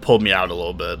kind of pulled me out a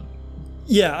little bit.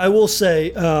 Yeah, I will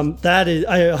say that is,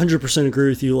 I 100% agree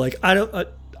with you. Like,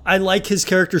 I like his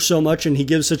character so much, and he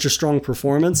gives such a strong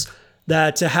performance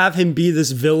that to have him be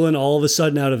this villain all of a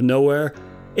sudden out of nowhere,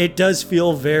 it does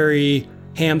feel very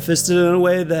ham-fisted in a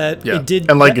way that it did.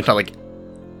 And like, it's not like,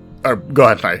 or go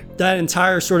ahead, sorry. That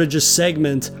entire sort of just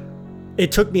segment,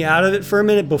 it took me out of it for a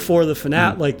minute before the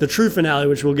finale, like the true finale,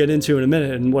 which we'll get into in a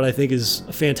minute, and what I think is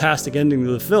a fantastic ending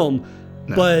to the film.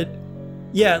 No. But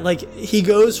yeah, like he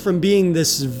goes from being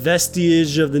this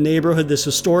vestige of the neighborhood, this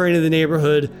historian of the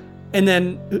neighborhood, and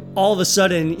then all of a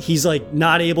sudden he's like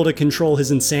not able to control his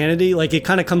insanity. Like it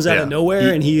kind of comes out of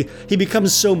nowhere, and he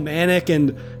becomes so manic,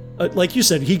 and like you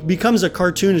said, he becomes a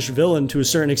cartoonish villain to a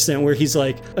certain extent, where he's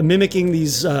like mimicking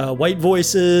these white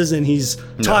voices, and he's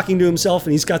talking to himself,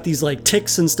 and he's got these like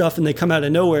tics and stuff, and they come out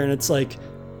of nowhere, and it's like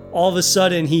all of a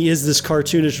sudden he is this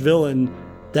cartoonish villain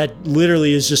that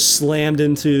literally is just slammed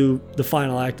into the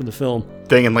final act of the film.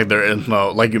 Thinking like there is no,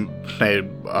 like you say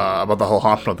about the whole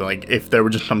hospital thing, like if there were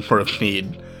just some sort of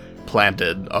seed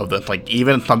planted of this, like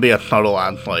even something as subtle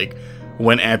as like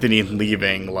when Anthony's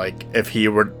leaving, like if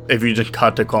you just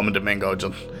cut to Colman Domingo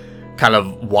just kind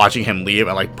of watching him leave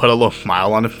and like put a little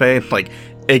smile on his face, like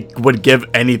it would give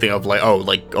anything of like, oh,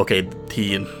 like okay,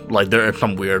 he like there is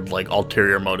some weird like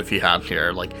ulterior motive he has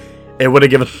here, like it would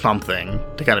have given something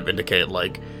to kind of indicate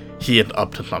like he is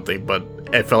up to something. But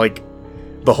I feel like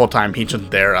the whole time he's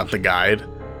just there as the guide,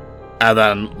 and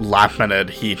then last minute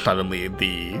he's suddenly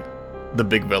the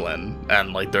big villain,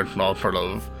 and like there's no sort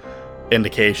of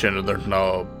indication, or there's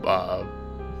no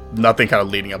nothing kind of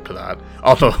leading up to that.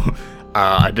 Also,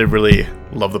 I did really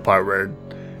love the part where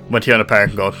when Tiana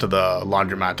Park goes to the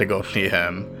laundromat to go see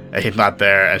him, and he's not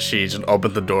there, and she just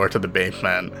opens the door to the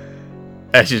basement,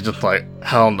 and she's just like,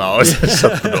 hell no,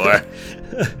 shut the door.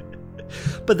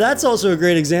 But that's also a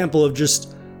great example of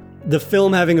just the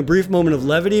film having a brief moment of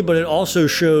levity, but it also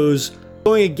shows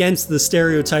going against the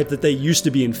stereotype that they used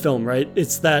to be in film, right?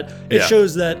 It's that it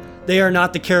shows that they are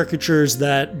not the caricatures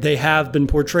that they have been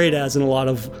portrayed as in a lot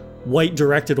of white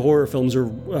directed horror films, or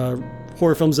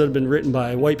horror films that have been written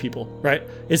by white people, right?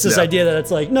 It's this idea that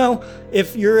it's like, no,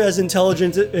 if you're as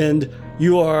intelligent and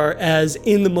you are as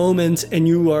in the moment, and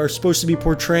you are supposed to be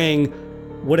portraying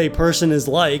what a person is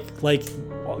like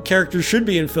characters should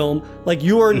be in film, like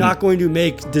you are not going to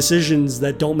make decisions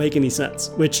that don't make any sense,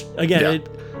 which again,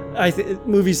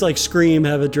 movies like Scream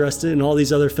have addressed it, and all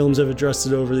these other films have addressed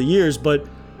it over the years, but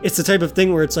it's the type of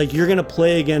thing where it's like you're going to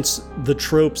play against the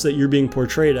tropes that you're being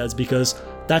portrayed as, because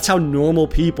that's how normal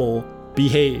people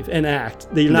behave and act.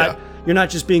 You're not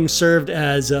just being served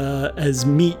as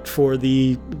meat for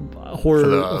the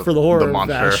horror for the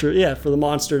monster. For the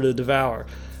monster to devour.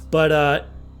 But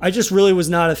I just really was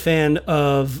not a fan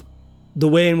of the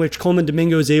way in which Colman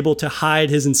Domingo is able to hide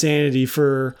his insanity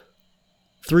for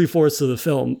 3/4 of the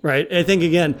film, right? I think,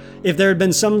 again, if there had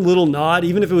been some little nod,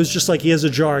 even if it was just like he has a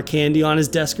jar of candy on his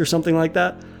desk or something like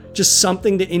that, just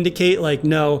something to indicate like,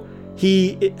 no,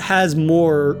 he has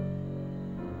more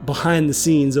behind the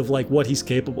scenes of like what he's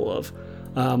capable of.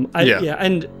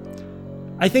 And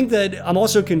I think that I'm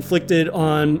also conflicted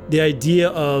on the idea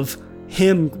of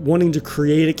him wanting to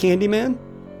create a Candyman.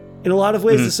 In a lot of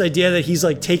ways, this idea that he's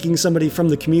like taking somebody from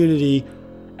the community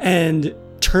and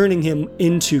turning him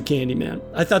into Candyman.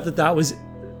 I thought that was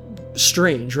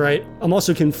strange, right? I'm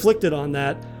also conflicted on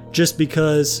that just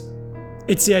because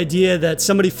it's the idea that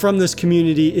somebody from this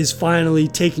community is finally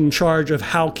taking charge of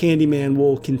how Candyman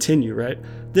will continue, right?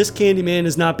 This Candyman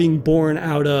is not being born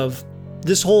out of...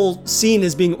 This whole scene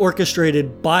is being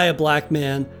orchestrated by a black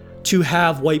man to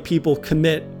have white people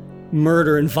commit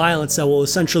murder and violence that will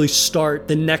essentially start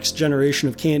the next generation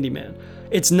of Candyman.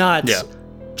 It's not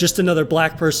just another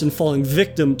black person falling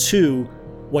victim to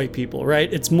white people,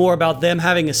 right? It's more about them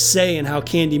having a say in how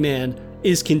Candyman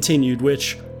is continued,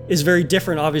 which is very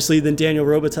different, obviously, than Daniel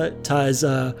Robitaille's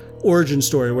origin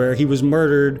story, where he was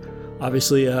murdered,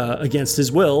 obviously, against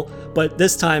his will, but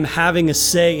this time having a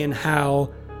say in how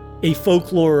a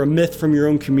folklore or a myth from your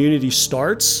own community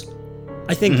starts,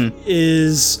 I think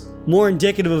is more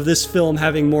indicative of this film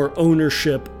having more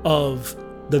ownership of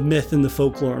the myth and the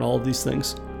folklore and all of these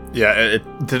things. Yeah,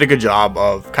 it did a good job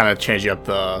of kind of changing up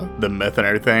the myth and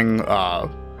everything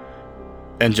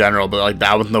in general, but like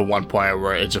that was the one point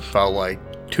where it just felt like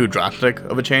too drastic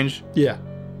of a change. Yeah.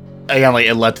 Again, like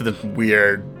it led to this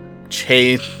weird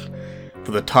chase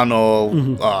for the tunnel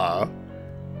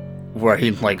where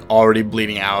he's like already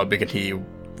bleeding out because he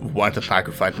wanted to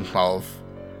sacrifice himself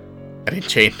and he's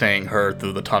chasing her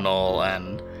through the tunnel,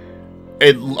 and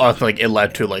it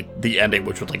led to like the ending,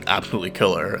 which would like absolutely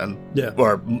kill her, and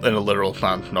or in a literal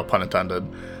sense, no pun intended.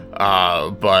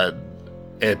 But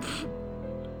it's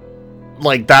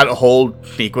like that whole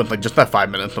sequence, like just that 5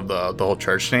 minutes of the whole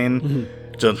church scene,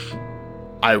 just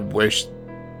I wish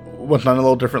was done a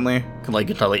little differently. Like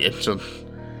it's just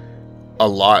a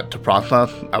lot to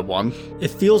process at once. It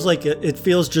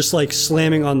feels just like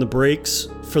slamming on the brakes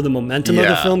for the momentum of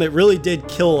the film. It really did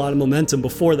kill a lot of momentum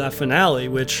before that finale,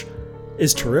 which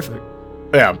is terrific.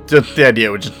 Yeah, just the idea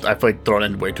was just, I feel like, thrown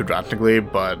in way too drastically,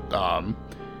 but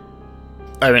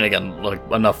I mean, again, like,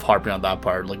 enough harping on that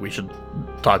part. Like, we should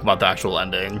talk about the actual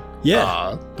ending.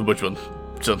 Which was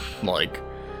just like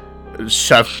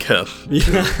chef kiss.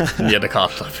 Nia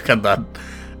DaCosta, because that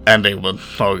ending was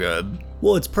so good.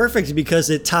 Well, it's perfect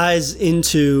because it ties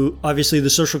into, obviously,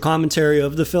 the social commentary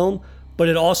of the film, but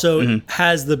it also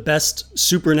has the best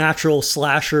supernatural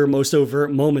slasher, most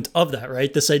overt moment of that,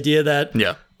 right? This idea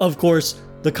that, of course,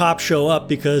 the cops show up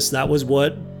because that was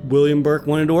what William Burke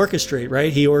wanted to orchestrate,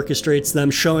 right? He orchestrates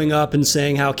them showing up and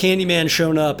saying how Candyman's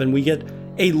shown up, and we get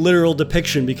a literal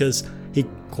depiction because he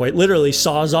quite literally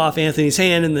saws off Anthony's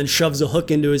hand and then shoves a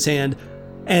hook into his hand.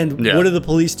 And what do the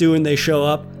police do when they show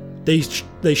up?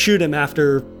 They shoot him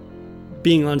after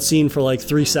being on scene for like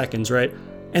 3 seconds, right?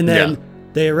 And then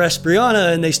they arrest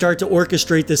Brianna, and they start to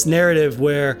orchestrate this narrative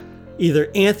where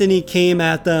either Anthony came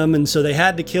at them and so they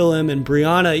had to kill him, and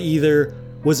Brianna either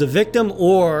was a victim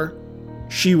or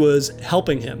she was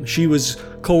helping him. She was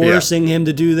coercing him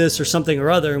to do this or something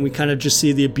or other, and we kind of just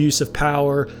see the abuse of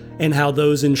power and how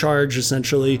those in charge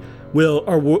essentially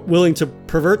are willing to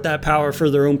pervert that power for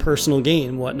their own personal gain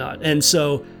and whatnot. And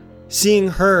so seeing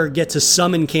her get to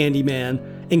summon Candyman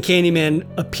and Candyman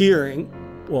appearing,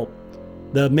 well,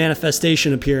 the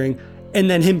manifestation appearing, and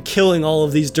then him killing all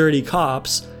of these dirty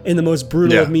cops in the most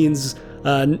brutal of means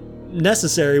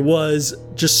necessary was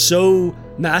just so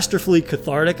masterfully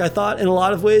cathartic, I thought, in a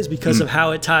lot of ways, because of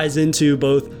how it ties into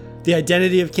both the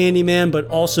identity of Candyman, but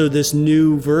also this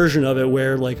new version of it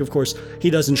where, like, of course, he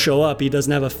doesn't show up. He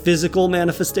doesn't have a physical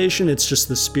manifestation. It's just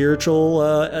the spiritual,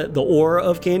 the aura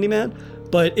of Candyman.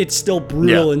 But it's still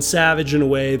brutal and savage in a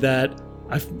way that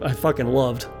I fucking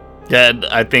loved. Yeah, and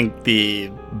I think the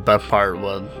best part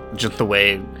was just the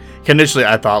way. Initially,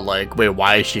 I thought, like, wait,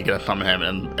 why is she gonna summon him,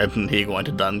 and isn't he going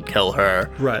to then kill her?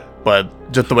 Right. But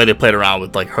just the way they played around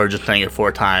with, like, her just saying it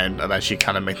 4 times, and then she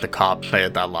kind of makes the cop say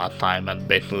it that last time, and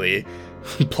basically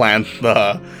plants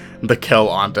the kill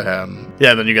onto him.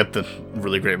 Yeah, then you get this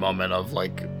really great moment of,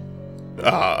 like,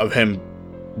 of him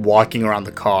walking around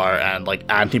the car, and, like,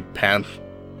 as he pans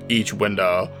each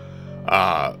window,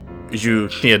 you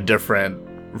see a different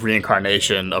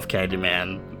reincarnation of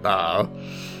Candyman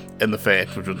in the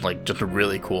face, which was like just a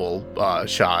really cool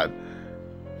shot.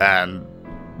 And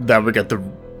then we get the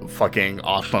fucking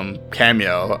awesome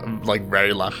cameo, like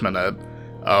very last minute,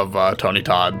 of Tony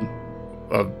Todd,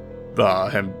 of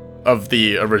him, of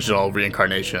the original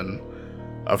reincarnation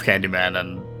of Candyman,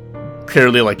 and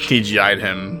clearly like CGI'd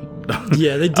him.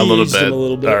 Yeah, they de-aged him a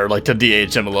little bit, or like to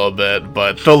de-age him a little bit,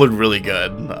 but still looked really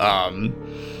good.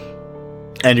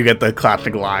 And you get the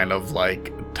classic line of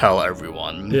like, "Tell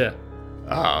everyone." Yeah.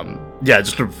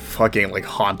 Just a fucking like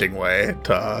haunting way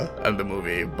to end the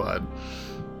movie, but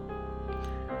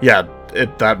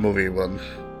that movie was.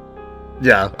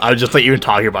 Yeah, I was just like even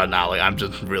talking about it now, like I'm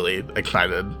just really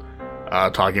excited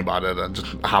talking about it and just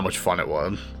how much fun it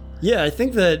was. Yeah, I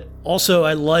think that also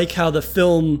I like how the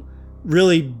film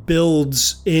really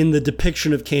builds in the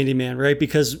depiction of Candyman, right?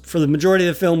 Because for the majority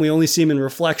of the film, we only see him in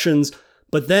reflections.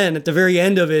 But then at the very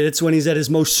end of it, it's when he's at his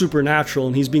most supernatural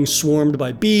and he's being swarmed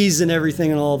by bees and everything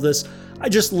and all of this. I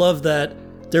just love that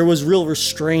there was real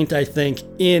restraint, I think,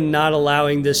 in not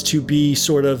allowing this to be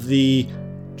sort of the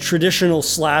traditional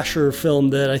slasher film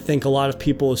that I think a lot of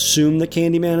people assume that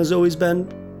Candyman has always been.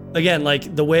 Again,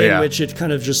 like the way in which it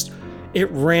kind of just,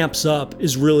 it ramps up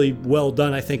is really well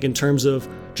done, I think, in terms of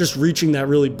just reaching that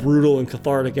really brutal and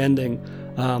cathartic ending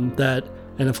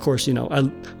and of course, you know,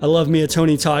 I love me a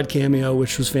Tony Todd cameo,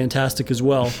 which was fantastic as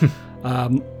well.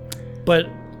 But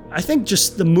I think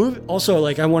just the movie, also,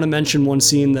 like, I want to mention one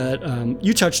scene that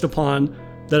you touched upon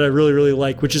that I really, really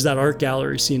like, which is that art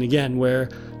gallery scene again, where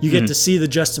you get to see the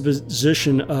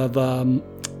juxtaposition of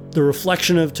the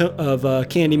reflection of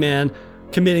Candyman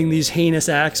committing these heinous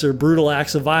acts or brutal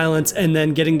acts of violence, and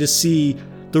then getting to see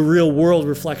the real world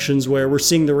reflections where we're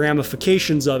seeing the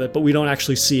ramifications of it, but we don't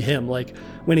actually see him. Like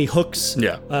when he hooks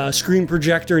a screen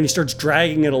projector and he starts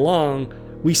dragging it along,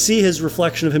 we see his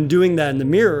reflection of him doing that in the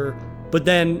mirror. But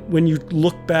then when you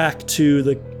look back to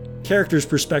the character's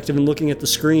perspective and looking at the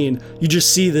screen, you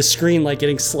just see the screen like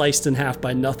getting sliced in half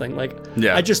by nothing. Like,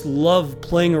 I just love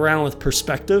playing around with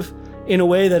perspective in a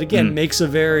way that, again, makes a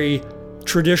very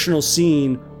traditional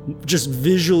scene just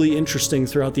visually interesting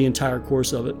throughout the entire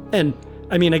course of it. And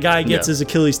I mean, a guy gets his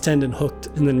Achilles tendon hooked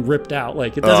and then ripped out.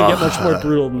 Like, it doesn't get much more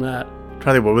brutal than that. I'm trying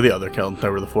to think, what were the other kills?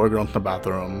 There were the 4 girls in the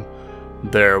bathroom.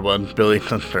 There was Billy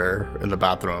Sister in the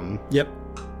bathroom. Yep.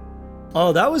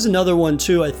 Oh, that was another one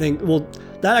too, I think. Well,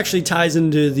 that actually ties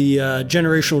into the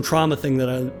generational trauma thing that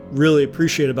I really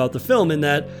appreciate about the film, in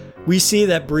that we see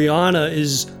that Brianna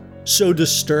is so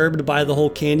disturbed by the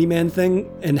whole Candyman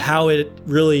thing and how it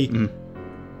really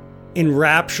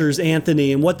enraptures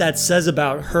Anthony and what that says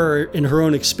about her in her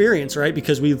own experience, right?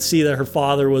 Because we see that her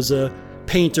father was a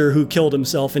painter who killed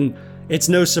himself, and it's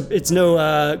no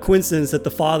coincidence that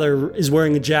the father is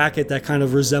wearing a jacket that kind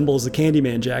of resembles the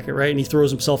Candyman jacket, right? And he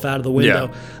throws himself out of the window.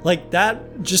 Yeah. Like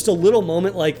that, just a little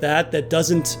moment like that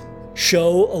doesn't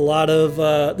show a lot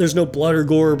of, there's no blood or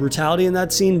gore or brutality in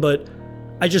that scene, but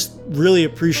I just really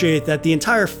appreciate that the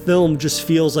entire film just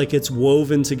feels like it's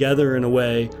woven together in a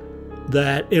way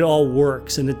that it all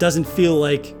works. And it doesn't feel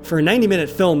like, for a 90-minute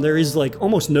film, there is like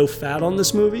almost no fat on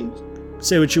this movie.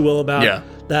 Say what you will about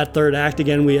that third act.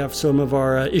 Again, we have some of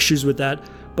our issues with that,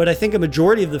 but I think a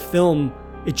majority of the film,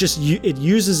 it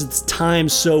uses its time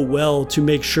so well to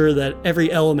make sure that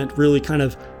every element really kind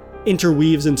of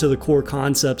interweaves into the core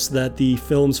concepts that the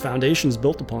film's foundation is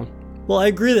built upon. Well, I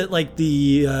agree that like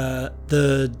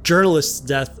the journalist's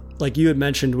death, like you had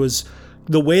mentioned, was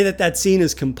the way that scene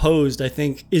is composed, I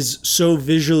think, is so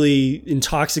visually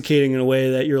intoxicating in a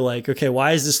way that you're like, okay,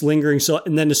 why is this lingering so?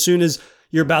 And then as soon as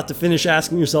you're about to finish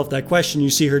asking yourself that question, you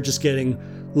see her just getting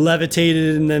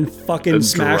levitated and then fucking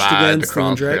smashed against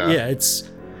and dragged. Yeah,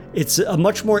 it's a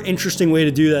much more interesting way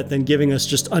to do that than giving us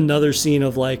just another scene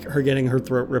of like her getting her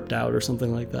throat ripped out or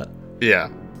something like that. Yeah.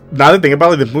 Now that I think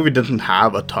about it, this movie doesn't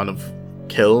have a ton of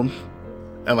kills,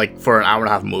 and like for an hour and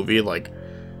a half movie, like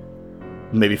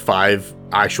maybe 5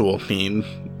 actual scenes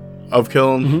of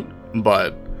kills,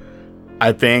 but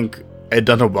I think it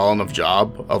does a well enough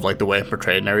job of like the way it's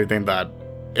portrayed and everything that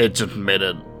it just made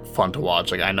it fun to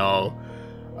watch. Like I know,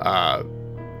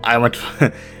 I went.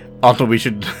 Also, we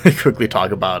should quickly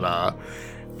talk about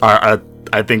our.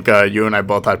 I think you and I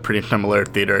both had pretty similar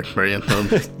theater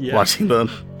experiences watching them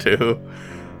too.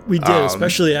 We did,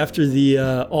 especially after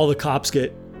the all the cops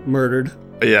get murdered.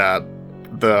 Yeah,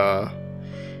 the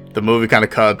movie kind of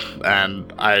cut,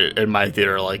 and I in my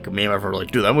theater, like me and my friend were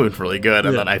like, "Dude, that movie's really good."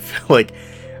 And then I feel like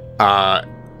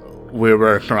we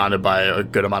were surrounded by a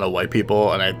good amount of white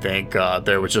people, and I think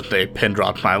there was just a pin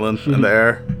drop silence in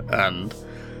there, and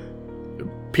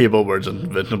people were just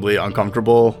visibly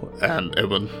uncomfortable, and it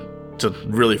was just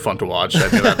really fun to watch. I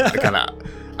think that kind of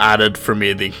added for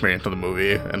me the experience of the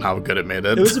movie and how good it made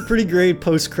it. It was a pretty great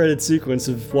post-credit sequence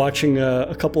of watching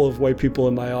a couple of white people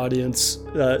in my audience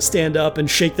stand up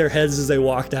and shake their heads as they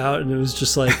walked out, and it was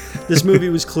just like, this movie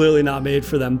was clearly not made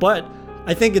for them. But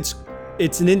I think it's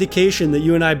an indication that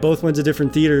you and I both went to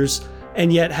different theaters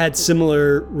and yet had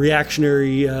similar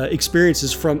reactionary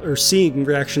experiences seeing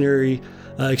reactionary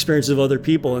experiences of other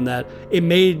people, and that it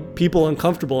made people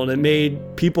uncomfortable, and it made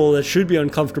people that should be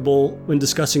uncomfortable when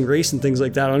discussing race and things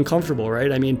like that uncomfortable,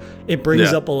 right? I mean, it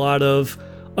brings up a lot of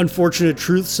unfortunate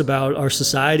truths about our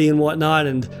society and whatnot,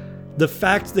 and the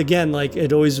fact, again, like,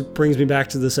 it always brings me back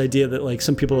to this idea that, like,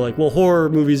 some people are like, well, horror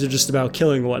movies are just about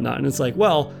killing and whatnot, and it's like,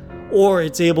 well, or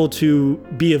it's able to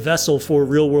be a vessel for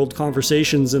real world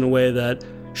conversations in a way that,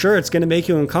 sure, it's going to make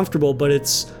you uncomfortable, but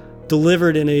it's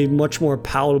delivered in a much more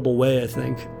palatable way, I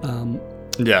think.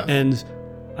 And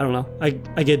I don't know, I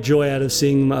get joy out of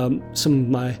seeing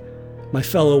some of my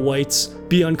fellow whites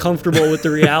be uncomfortable with the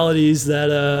realities that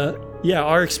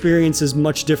our experience is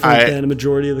much different than a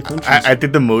majority of the countries. I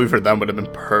think the movie for them would have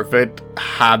been perfect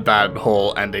had that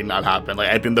whole ending not happened. Like,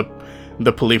 I think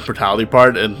the police brutality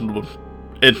part,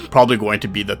 it's probably going to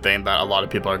be the thing that a lot of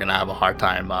people are going to have a hard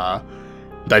time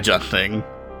digesting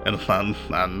in a sense,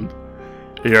 and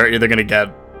you're either going to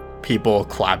get people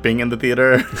clapping in the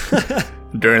theater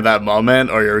during that moment,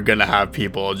 or you're going to have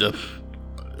people just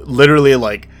literally,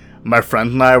 like, my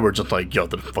friends and I were just like, yo,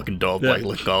 that's fucking dope, like,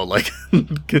 let's go, like,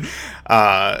 and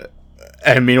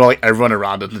meanwhile, like, everyone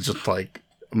around us is just like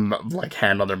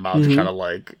hand on their mouth, kind of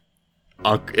like,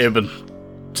 it was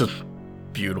just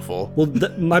beautiful. Well,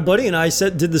 my buddy and I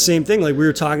did the same thing. Like, we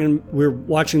were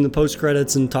watching the post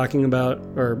credits and talking about,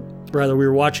 or rather, we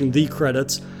were watching the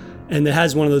credits. And it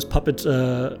has one of those puppet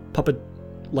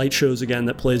light shows again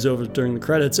that plays over during the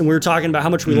credits. And we were talking about how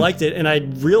much we liked it. And I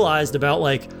realized about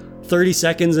like 30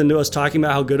 seconds into us talking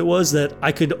about how good it was that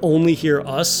I could only hear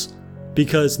us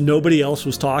because nobody else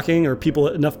was talking, or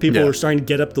enough people were starting to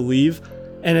get up to leave.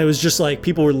 And it was just like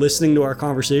people were listening to our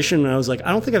conversation. And I was like,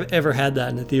 I don't think I've ever had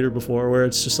that in a theater before, where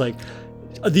it's just like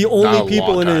the only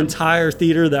people in an entire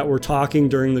theater that were talking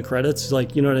during the credits,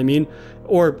 like, you know what I mean?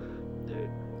 Or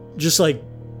just like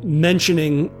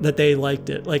mentioning that they liked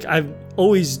it. Like, I've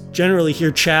always generally hear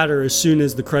chatter as soon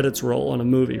as the credits roll on a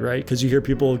movie, right? Because you hear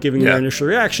people giving their initial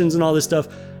reactions and all this stuff.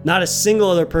 Not a single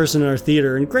other person in our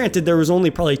theater. And granted, there was only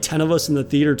probably 10 of us in the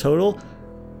theater total.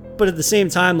 But at the same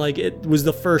time, like, it was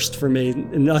the first for me,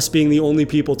 and us being the only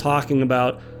people talking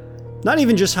about not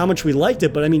even just how much we liked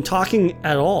it, but I mean, talking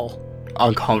at all.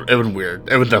 It was weird.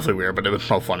 It was definitely weird, but it was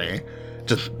so funny.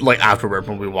 Just like afterward,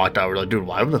 when we walked out, we were like, dude,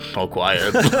 why was it so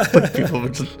quiet? Like, people were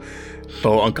just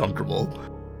so uncomfortable.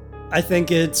 I think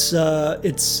it's a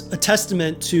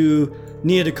testament to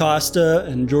Nia DaCosta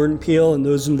and Jordan Peele and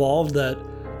those involved that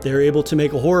they're able to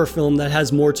make a horror film that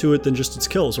has more to it than just its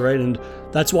kills, right? And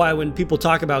that's why when people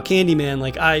talk about Candyman,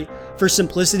 like, for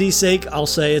simplicity's sake, I'll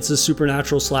say it's a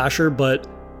supernatural slasher, but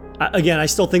again, I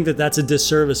still think that that's a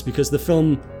disservice, because the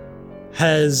film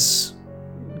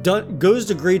goes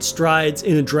to great strides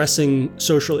in addressing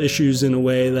social issues in a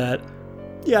way that,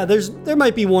 there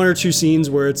might be one or two scenes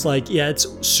where it's like, it's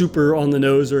super on the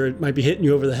nose, or it might be hitting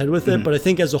you over the head with it. But I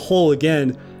think as a whole,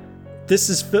 again, this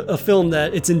is a film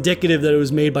that it's indicative that it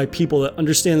was made by people that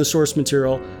understand the source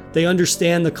material. They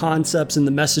understand the concepts and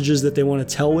the messages that they want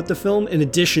to tell with the film, in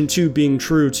addition to being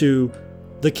true to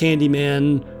the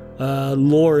Candyman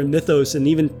lore and mythos, and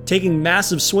even taking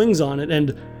massive swings on it.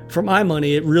 And for my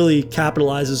money, it really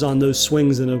capitalizes on those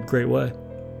swings in a great way.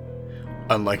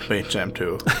 Unlike Space Jam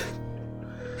 2.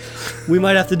 We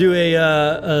might have to do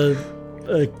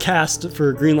a cast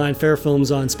for Green Line Fair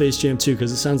Films on Space Jam 2,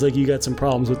 because it sounds like you got some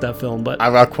problems with that film. But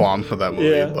I've got qualms for that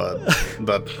movie,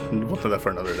 but we'll do that for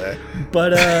another day.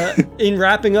 But in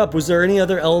wrapping up, was there any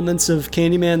other elements of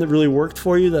Candyman that really worked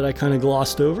for you that I kind of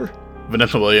glossed over?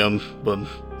 Vanessa Williams was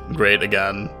great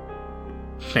again.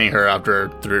 Seeing her after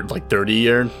 30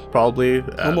 years, probably.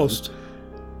 Almost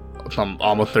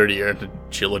 30 years.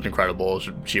 She looked incredible.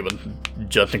 She was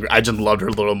just incredible. I just loved her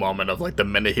little moment of, like, the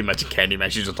minute he mentioned Candyman,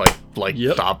 she's just like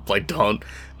yep. Stop, like, don't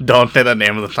say that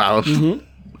name of the child.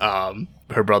 Mm-hmm.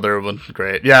 Her brother was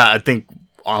great. Yeah, I think,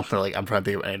 honestly, like, I'm trying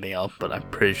to think of anything else, but I'm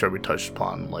pretty sure we touched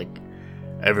upon, like,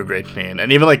 every great scene.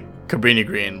 And even, like, Cabrini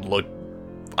Green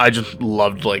I just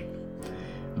loved, like,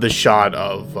 the shot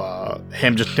of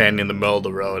him just standing in the middle of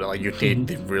the road, and, like, you see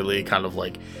the really kind of,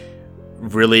 like,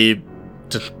 really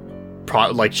just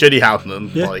like shitty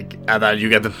houses, like, and then you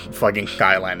get the fucking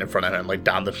skyline in front of him, like,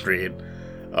 down the street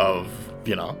of,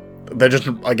 you know, they're just,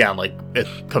 again, like, it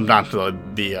comes down to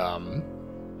the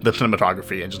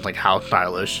cinematography and just, like, how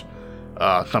stylish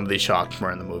some of these shots were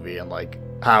in the movie, and, like,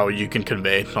 how you can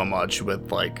convey so much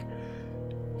with, like,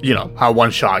 you know, how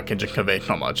one shot can just convey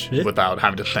so much without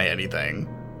having to say anything.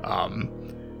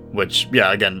 Which,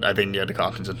 again, I think Nia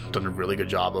DaCosta has done a really good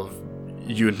job of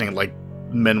using, like,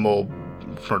 minimal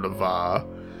sort of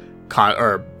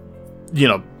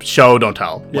show don't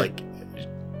tell. Like,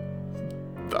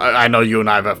 I know you and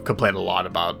I have complained a lot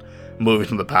about movies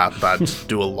in the past that just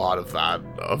do a lot of that,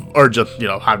 or just, you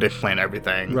know, have to explain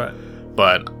everything, right?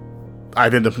 But I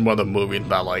think this is one of the movies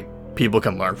that, like, people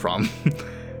can learn from.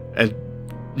 And,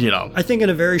 you know, I think in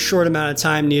a very short amount of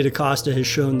time, Nia DaCosta has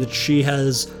shown that she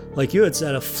has, like you had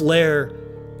said, a flair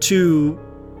to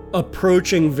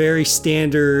approaching very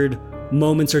standard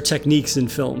moments or techniques in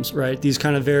films, right? These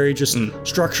kind of very just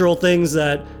structural things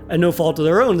that, at no fault of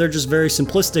their own, they're just very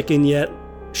simplistic, and yet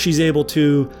she's able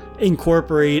to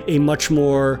incorporate a much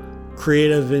more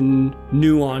creative and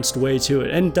nuanced way to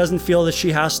it, and doesn't feel that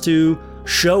she has to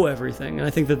show everything. And I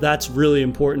think that that's really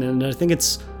important, and I think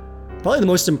it's probably the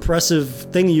most impressive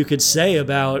thing you could say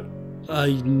about a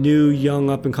new, young,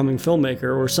 up-and-coming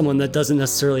filmmaker, or someone that doesn't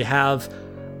necessarily have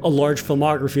a large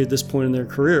filmography at this point in their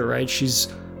career, right? She's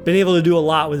been able to do a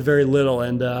lot with very little,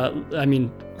 and I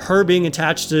mean, her being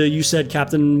attached to, you said,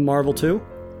 Captain Marvel 2?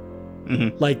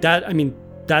 Like that, I mean,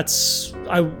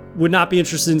 I would not be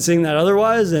interested in seeing that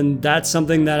otherwise, and that's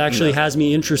something that actually has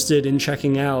me interested in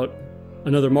checking out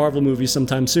another Marvel movie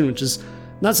sometime soon, which is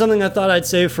not something I thought I'd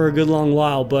say for a good long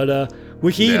while. But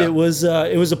Wahid, it was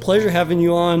a pleasure having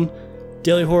you on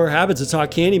Daily Horror Habits to talk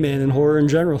Candyman and horror in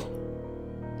general.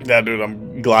 Yeah, dude,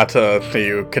 I'm glad to see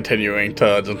you continuing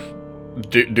to just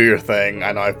do your thing.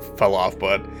 I know I fell off,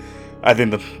 but I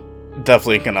think that's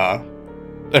definitely gonna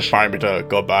inspire me to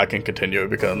go back and continue,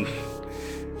 because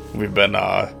we've been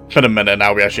it's been a minute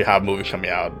now. We actually have movies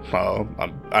coming out, so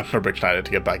I'm super excited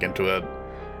to get back into it.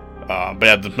 But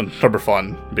yeah, it's been super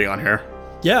fun being on here.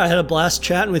 Yeah, I had a blast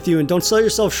chatting with you, and don't sell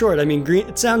yourself short. I mean,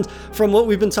 it sounds, from what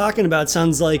we've been talking about,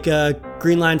 sounds like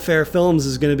Green Line Fair Films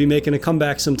is going to be making a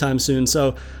comeback sometime soon.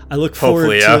 So I look forward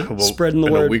to spreading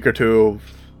the word. In a week or two,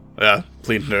 yeah,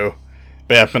 please do.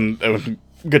 But yeah, it was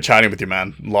good chatting with you,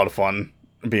 man. A lot of fun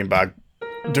being back,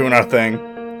 doing our thing.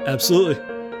 Absolutely.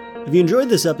 If you enjoyed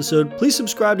this episode, please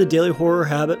subscribe to Daily Horror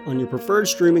Habit on your preferred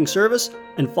streaming service,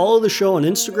 and follow the show on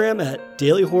Instagram at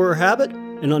Daily Horror Habit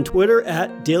and on Twitter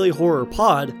at Daily Horror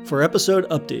Pod for episode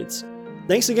updates.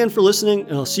 Thanks again for listening,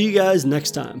 and I'll see you guys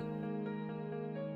next time.